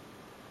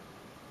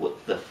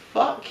 what the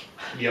fuck?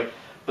 Yep.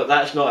 But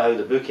that's not how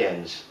the book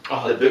ends.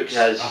 The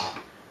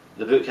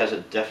book has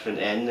a different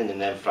ending,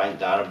 and then Frank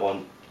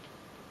Darabont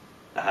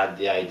had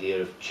the idea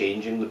of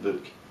changing the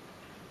book,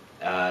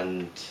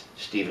 and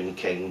Stephen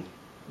King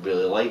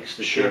really likes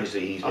the change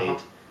that he's made,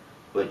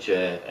 which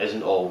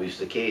isn't always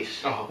the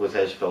case with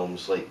his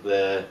films. Like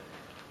the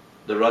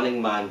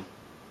Running Man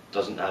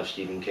doesn't have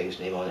Stephen King's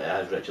name on it, it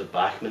has Richard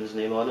Bachman's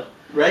name on it.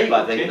 Right.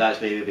 But I think that's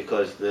maybe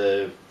because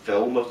the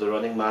film of The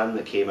Running Man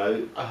that came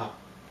out,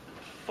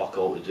 fuck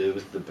all to do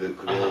with the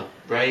book, really.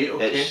 Right,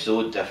 okay. It's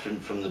so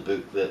different from the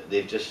book that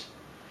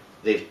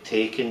they've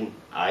taken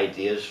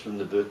ideas from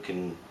the book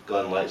and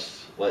gone,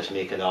 let's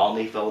make an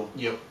Arnie film.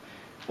 Yep.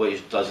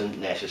 Which doesn't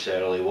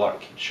necessarily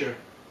work. Sure.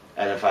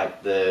 And in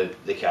fact, the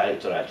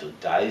character actually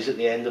dies at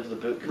the end of the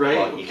book.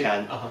 Right. But you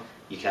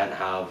can't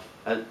have.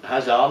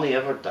 Has Arnie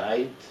ever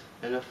died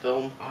in a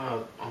film?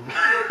 I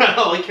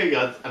like how you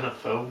had in a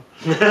film.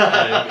 He's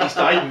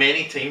died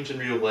many times in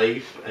real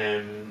life,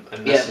 and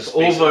this is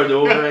over and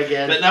over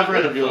again. But never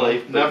in a real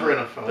life. Never in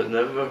a film. But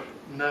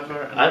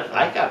never.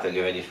 I can't think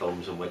of any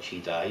films in which he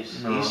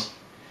dies. No.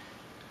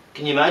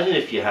 Can you imagine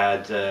if you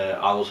had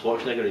Arnold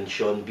Schwarzenegger and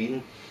Sean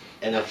Bean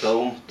in a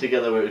film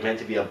together, where it was meant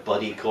to be a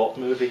buddy cop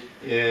movie?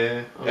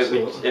 Yeah,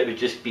 absolutely. It would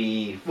just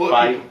be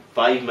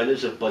five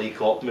minutes of buddy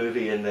cop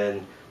movie, and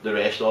then the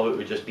rest of it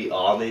would just be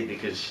Arnie,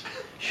 because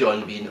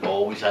Sean Bean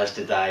always has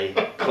to die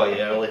quite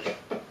early.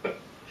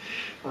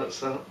 That's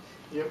that.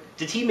 Yep.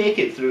 Did he make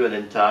it through an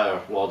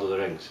entire Lord of the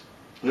Rings?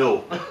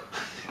 No.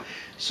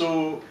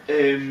 So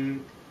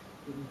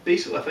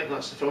basically, I think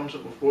that's the films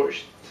that we've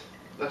watched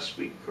this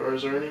week. Or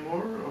is there any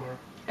more? Or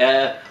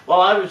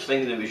well, I was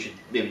thinking that we should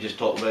maybe just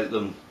talk about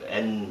them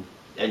in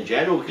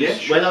general,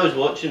 because when I was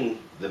watching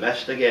The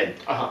Mist again,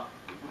 I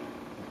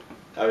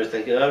was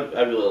thinking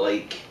I really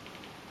like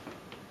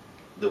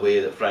the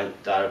way that Frank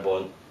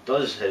Darabont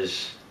does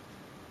his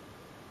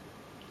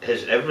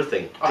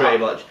everything, pretty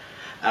much.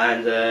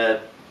 And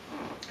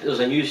there's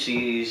a new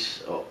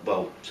series,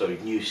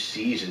 new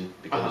season,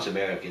 because it's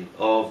American,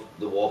 of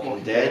The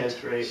Walking Dead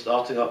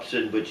starting up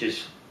soon, which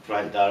is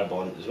Frank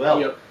Darabont as well.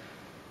 Yep.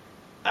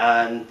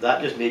 And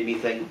that just made me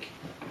think,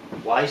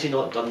 why has he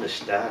not done The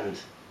Stand?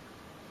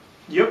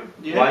 Yep.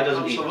 Yeah, why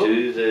doesn't he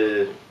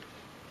do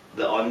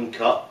the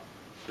uncut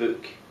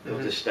book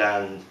of The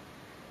Stand?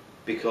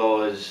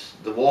 Because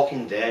The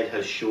Walking Dead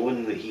has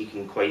shown that he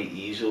can quite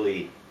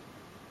easily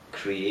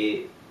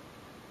create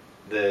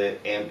the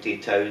empty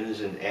towns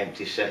and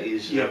empty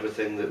cities and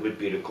everything that would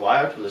be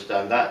required for The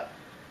Stand. That,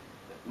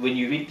 when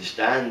you read The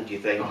Stand, you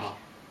think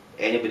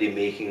anybody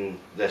making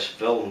this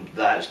film,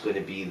 that's going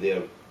to be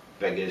their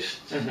biggest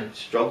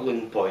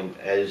struggling point,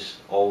 is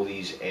all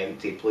these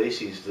empty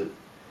places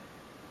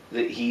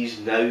that he's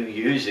now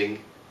using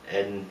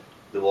in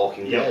The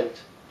Walking Dead.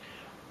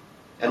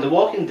 And The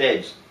Walking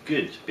Dead's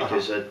good,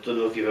 because I don't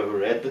know if you've ever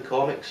read the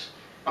comics.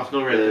 I've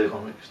not read the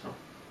comics, no.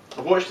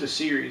 I've watched the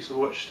series. I've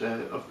watched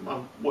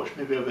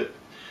maybe about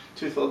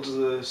 2/3 of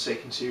the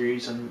second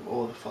series and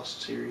all of the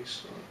first series.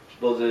 So.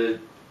 Well,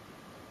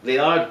 they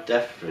are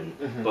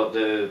different, but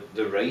the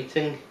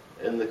writing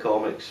in the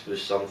comics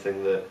was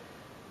something that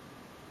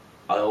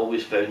I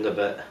always found a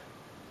bit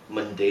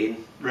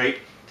mundane. Right.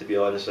 To be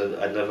honest,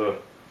 I never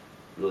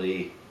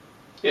really.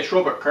 Yeah, it's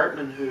Robert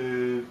Kirkman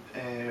who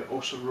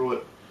also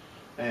wrote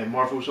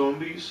Marvel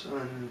Zombies,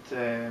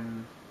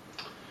 and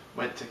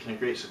went to kind of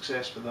great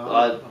success with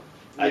that.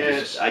 I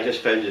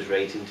just found his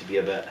writing to be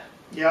a bit.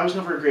 Yeah, I was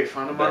never a great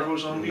fan of Marvel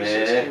Zombies.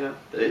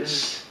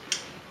 It's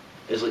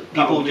like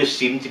people just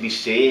seem to be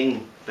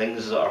saying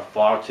things that are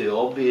far too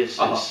obvious.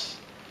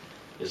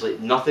 It's like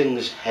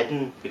nothing's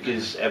hidden,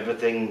 because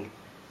everything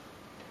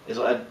is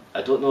like,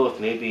 I don't know if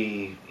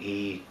maybe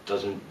he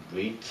doesn't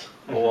read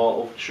a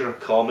lot of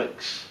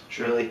comics.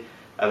 Really,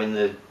 I mean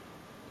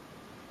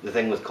the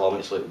thing with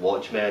comics like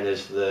Watchmen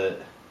is that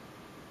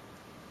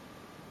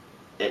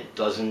it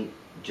doesn't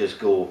just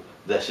go,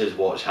 this is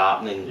what's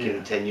happening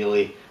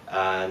continually,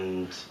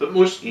 but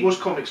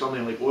most comics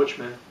only like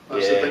Watchmen.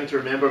 That's the thing to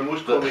remember.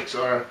 Most comics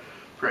are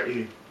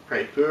pretty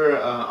poor.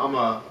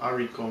 I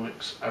read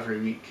comics every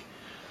week,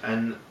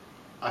 and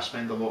I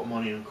spend a lot of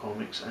money on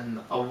comics, and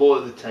a lot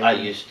of the time I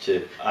used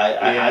to.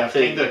 I had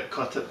to kind of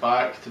cut it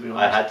back, to be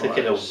honest. I had to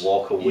kind of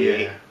walk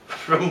away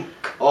from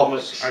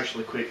comics. It's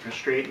actually quite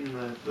frustrating,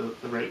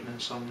 the writing in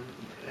some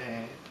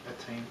at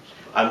times.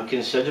 I'm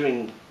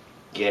considering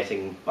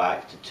getting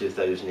back to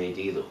 2000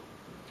 AD though,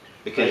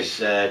 because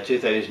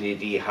 2000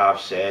 AD have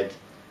said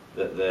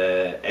that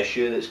the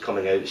issue that's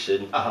coming out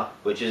soon,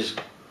 which is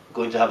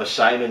going to have a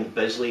Simon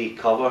Bisley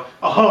cover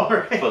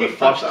right, for the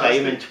first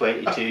time in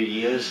fantastic. 22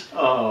 years.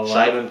 Oh, wow.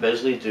 Simon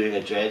Bisley doing a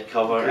Dredd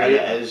cover, Great. and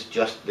it is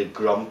just the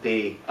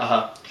grumpy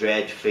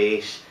Dredd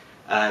face,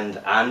 and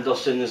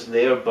Anderson's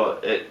there,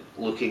 but it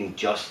looking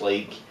just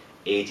like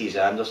 80s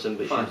Anderson,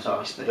 but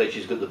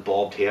she's got the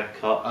bobbed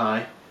haircut.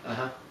 Aye.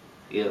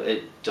 You know,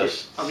 it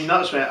just. I mean,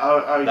 that's when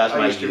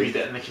I used to youth. read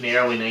it in the kind of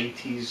early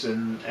 90s,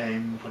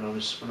 and when I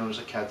was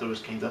a kid, I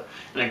was kind of,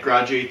 and I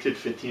graduated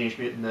for Teenage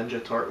Mutant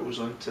Ninja Turtles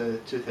onto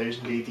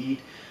 2000 AD.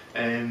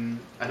 And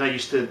I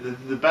used to,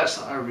 the bits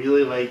that I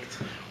really liked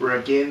were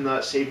again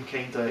that same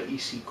kind of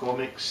EC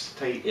Comics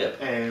type,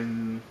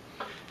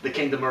 the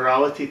kind of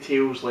morality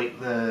tales, like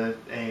the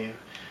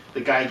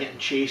guy getting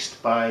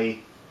chased by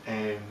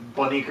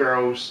bunny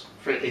girls.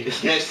 He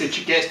gets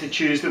to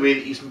choose the way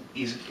that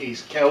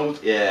he's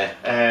killed.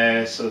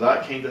 Yeah. So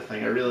that kind of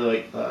thing, I really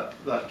like that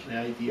kind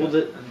of idea,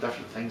 and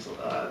different things like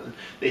that. And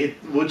they had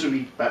loads of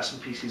wee bits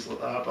and pieces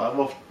like that, but I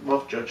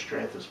love Judge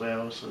Dredd as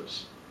well. So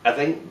it's. I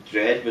think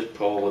Dredd was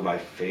probably my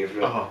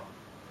favourite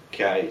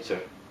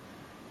character,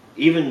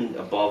 even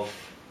above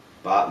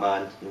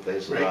Batman and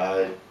things like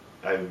that.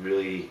 I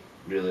really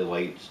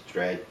liked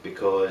Dredd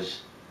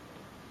because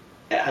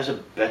it has a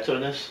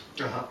bitterness.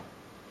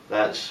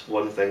 That's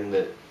one thing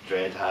that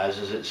Dredd has,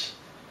 is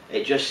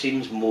it just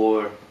seems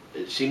more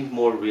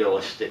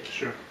realistic.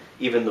 Sure.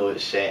 Even though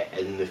it's set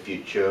in the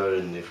future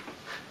and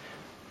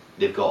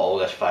they've got all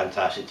this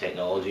fantastic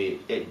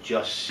technology, it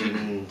just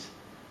seemed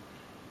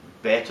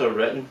better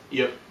written.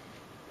 Yep.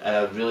 And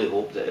I really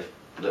hope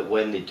that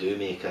when they do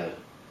make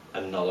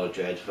another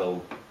Dredd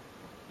film,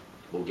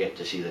 we'll get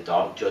to see the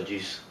Dark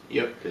Judges.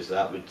 Yep. Because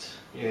that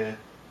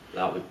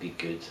would be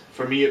good.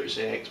 For me, it was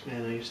the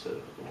X-Men. I used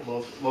to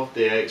love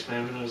the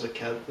X-Men when I was a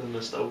kid, and I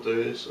still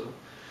do. So,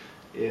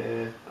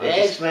 yeah. The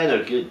X-Men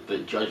are good,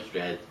 but Judge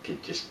Dredd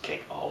could just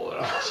kick all their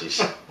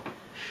asses.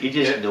 You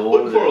just know.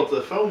 Looking forward to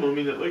the film. I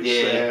mean, it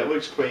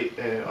looks quite.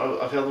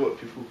 I've heard a lot of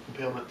people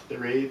comparing it to The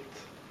Raid.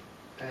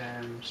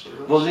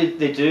 Well,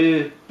 they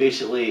do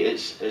basically.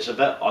 It's a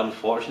bit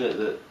unfortunate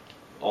that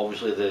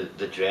obviously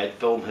the Dredd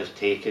film has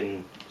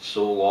taken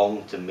so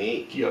long to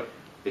make. Yep.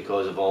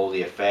 Because of all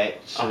the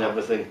effects and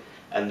everything,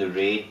 and The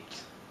Raid.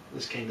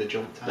 This kind of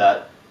jumped time.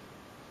 That.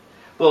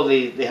 Well,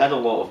 they had a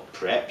lot of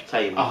prep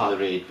time for The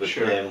Raid with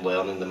them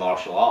learning the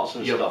martial arts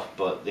and stuff,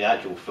 but the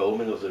actual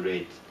filming of The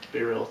Raid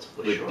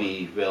would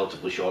be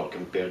relatively short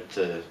compared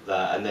to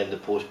that, and then the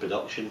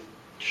post-production.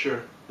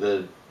 Sure.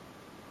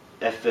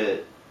 If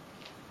it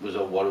was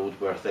a world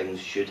where things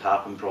should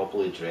happen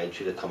properly, Dredd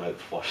should have come out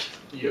first.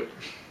 Yep.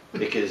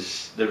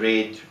 Because The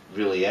Raid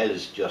really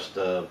is just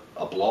a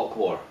block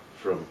war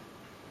from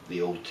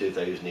the old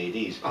 2000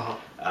 ADs,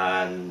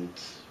 and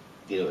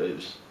you know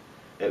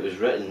it was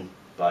written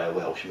by a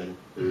Welshman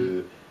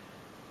who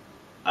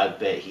I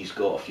bet he's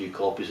got a few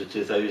copies of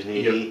 2000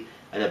 AD,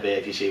 and I bet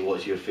if you say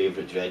what's your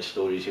favourite Dredd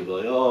stories, he'll be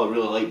like, oh, I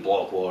really like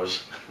Block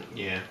Wars.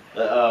 Yeah.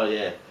 Oh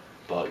yeah,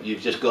 but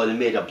you've just gone and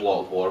made a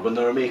Block War when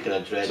they were making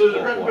a Dredd. So is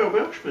it written by a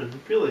Welshman,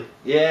 really?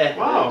 Yeah.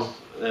 Wow.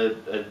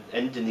 An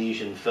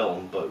Indonesian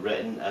film, but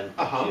written and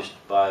produced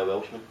by a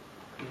Welshman.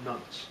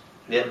 Nuts.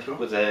 Yeah,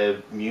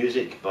 with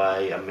music by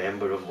a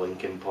member of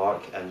Linkin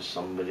Park and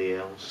somebody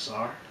else.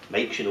 Bizarre.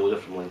 Mike Shinoda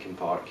from Linkin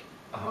Park,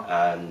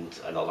 and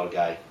another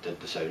guy did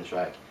the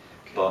soundtrack.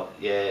 Okay. But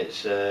yeah,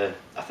 it's I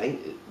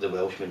think the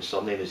Welshman's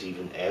surname is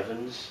even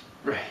Evans.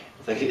 Right.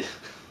 I think it's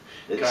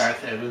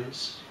Gareth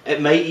Evans.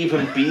 It might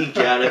even be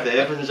Gareth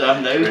Evans.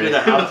 I'm now going to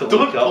have to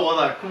look Don't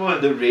up come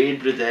on. The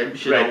Raid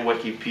Redemption on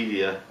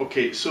Wikipedia.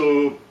 Okay,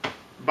 so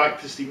back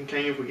to Stephen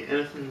King. Have we got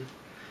anything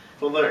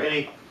further?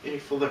 Any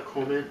further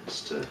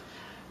comments to?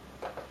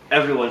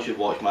 Everyone should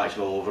watch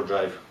Maximum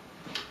Overdrive.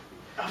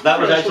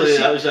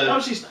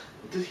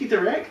 Did he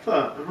direct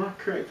that? Am I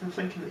correct in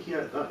thinking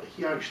that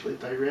he actually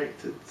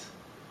directed?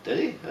 Did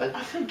he?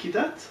 I think he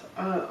did.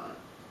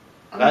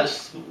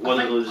 That's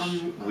one of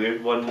those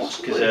weird ones,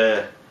 because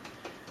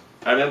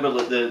I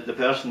remember the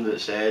person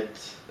that said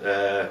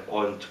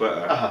on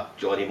Twitter,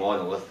 Johnny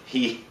Monolith,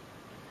 he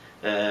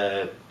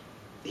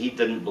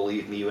didn't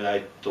believe me when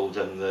I told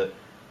him that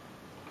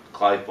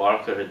Clive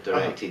Barker had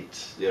directed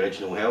the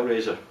original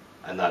Hellraiser,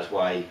 and that's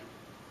why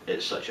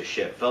it's such a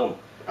shit film.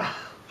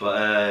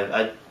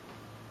 But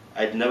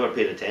I'd never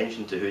paid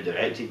attention to who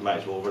directed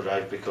Maximum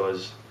Overdrive,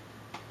 because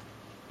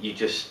you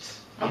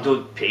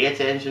don't pay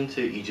attention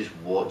to it, you just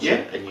watch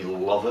it and you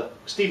love it.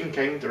 Stephen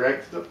King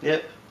directed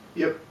it.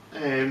 Yep.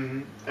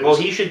 Well,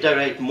 he should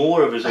direct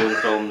more of his own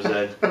films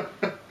then.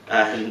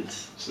 And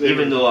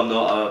even though I'm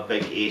not a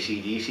big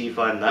AC/DC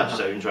fan, that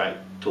soundtrack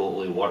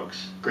totally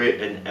works.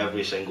 Great. In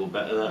every single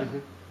bit of that.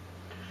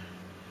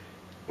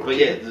 But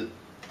yeah,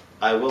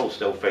 I will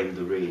still find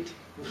The Raid.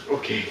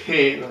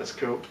 Okay, that's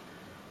cool.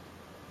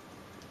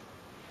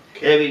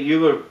 Yeah, I mean, you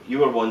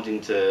were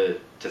wanting to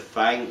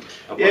thank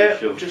a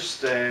bunch of...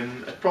 just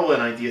probably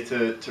an idea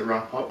to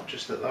wrap up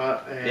just at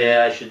that.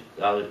 Yeah,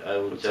 I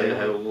will tell you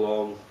how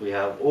long we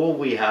have.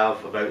 We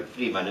have about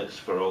 3 minutes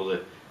for all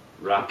the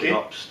wrapping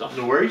up stuff.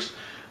 No worries.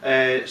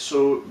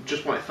 So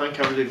just want to thank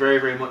everybody very,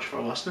 very much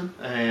for listening,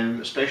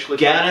 especially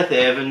Gareth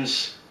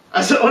Evans.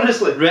 As it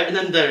honestly written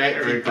and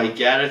directed by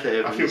Gareth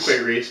Evans. I feel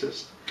quite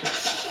racist.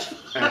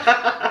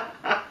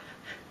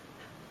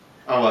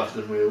 I lived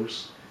in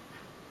Wales.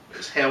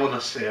 It's hell in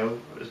a cell.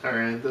 It was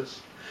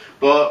horrendous.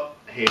 But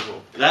hey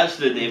ho. That's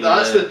the name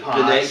That's of the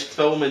past. next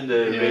film in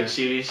the Raid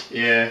series.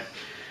 Yeah.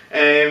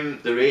 The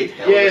Raid.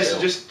 Hell in a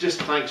so Cell.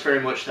 just thanks very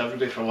much to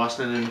everybody for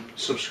listening and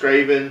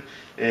subscribing.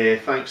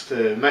 Thanks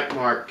to Mick,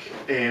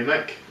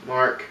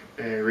 Mark,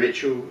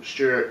 Rachel,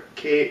 Stuart,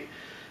 Kate,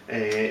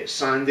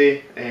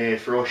 Sandy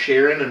for all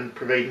sharing and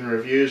providing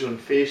reviews on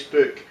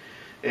Facebook.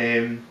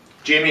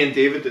 Jamie and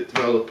David at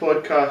Develop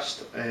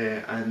Podcast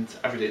and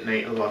Everyday at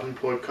Night 11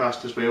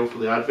 podcast as well for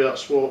the advert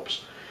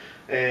swaps.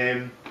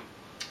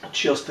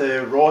 Cheers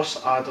to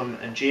Ross, Adam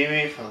and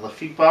Jamie for the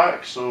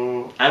feedback.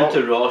 And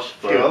to Ross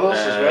for, others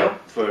as well.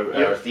 For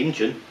our theme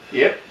tune.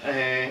 Yep.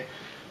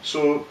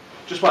 So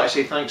just want to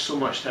say thanks so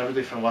much to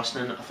everybody for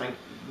listening. I think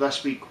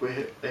this week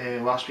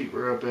last week we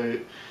were about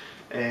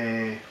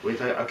we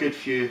had a good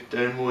few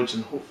downloads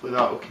and hopefully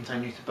that will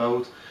continue to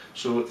build.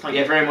 So thank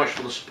you very much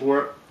for the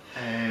support.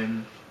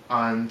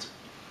 And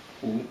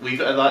we'll leave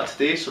it at that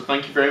today. So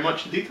thank you very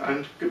much indeed,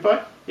 and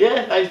goodbye.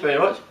 Yeah, thanks very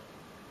much.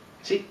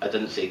 See, I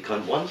didn't say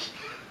cunt once.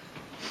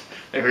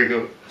 There we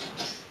go.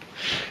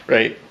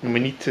 Right, and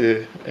we need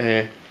to.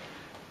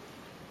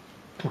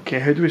 Okay,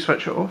 how do we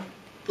switch it off?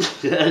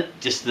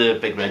 Just the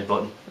big red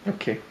button.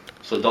 Okay.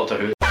 So Doctor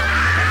Who. Choose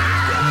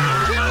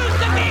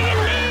to be in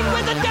league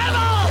with the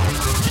devil!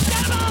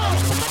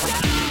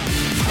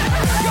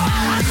 Your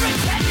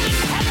unrepentant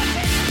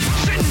heretic!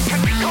 Sin can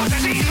be caught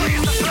as easily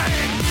as the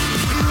plague!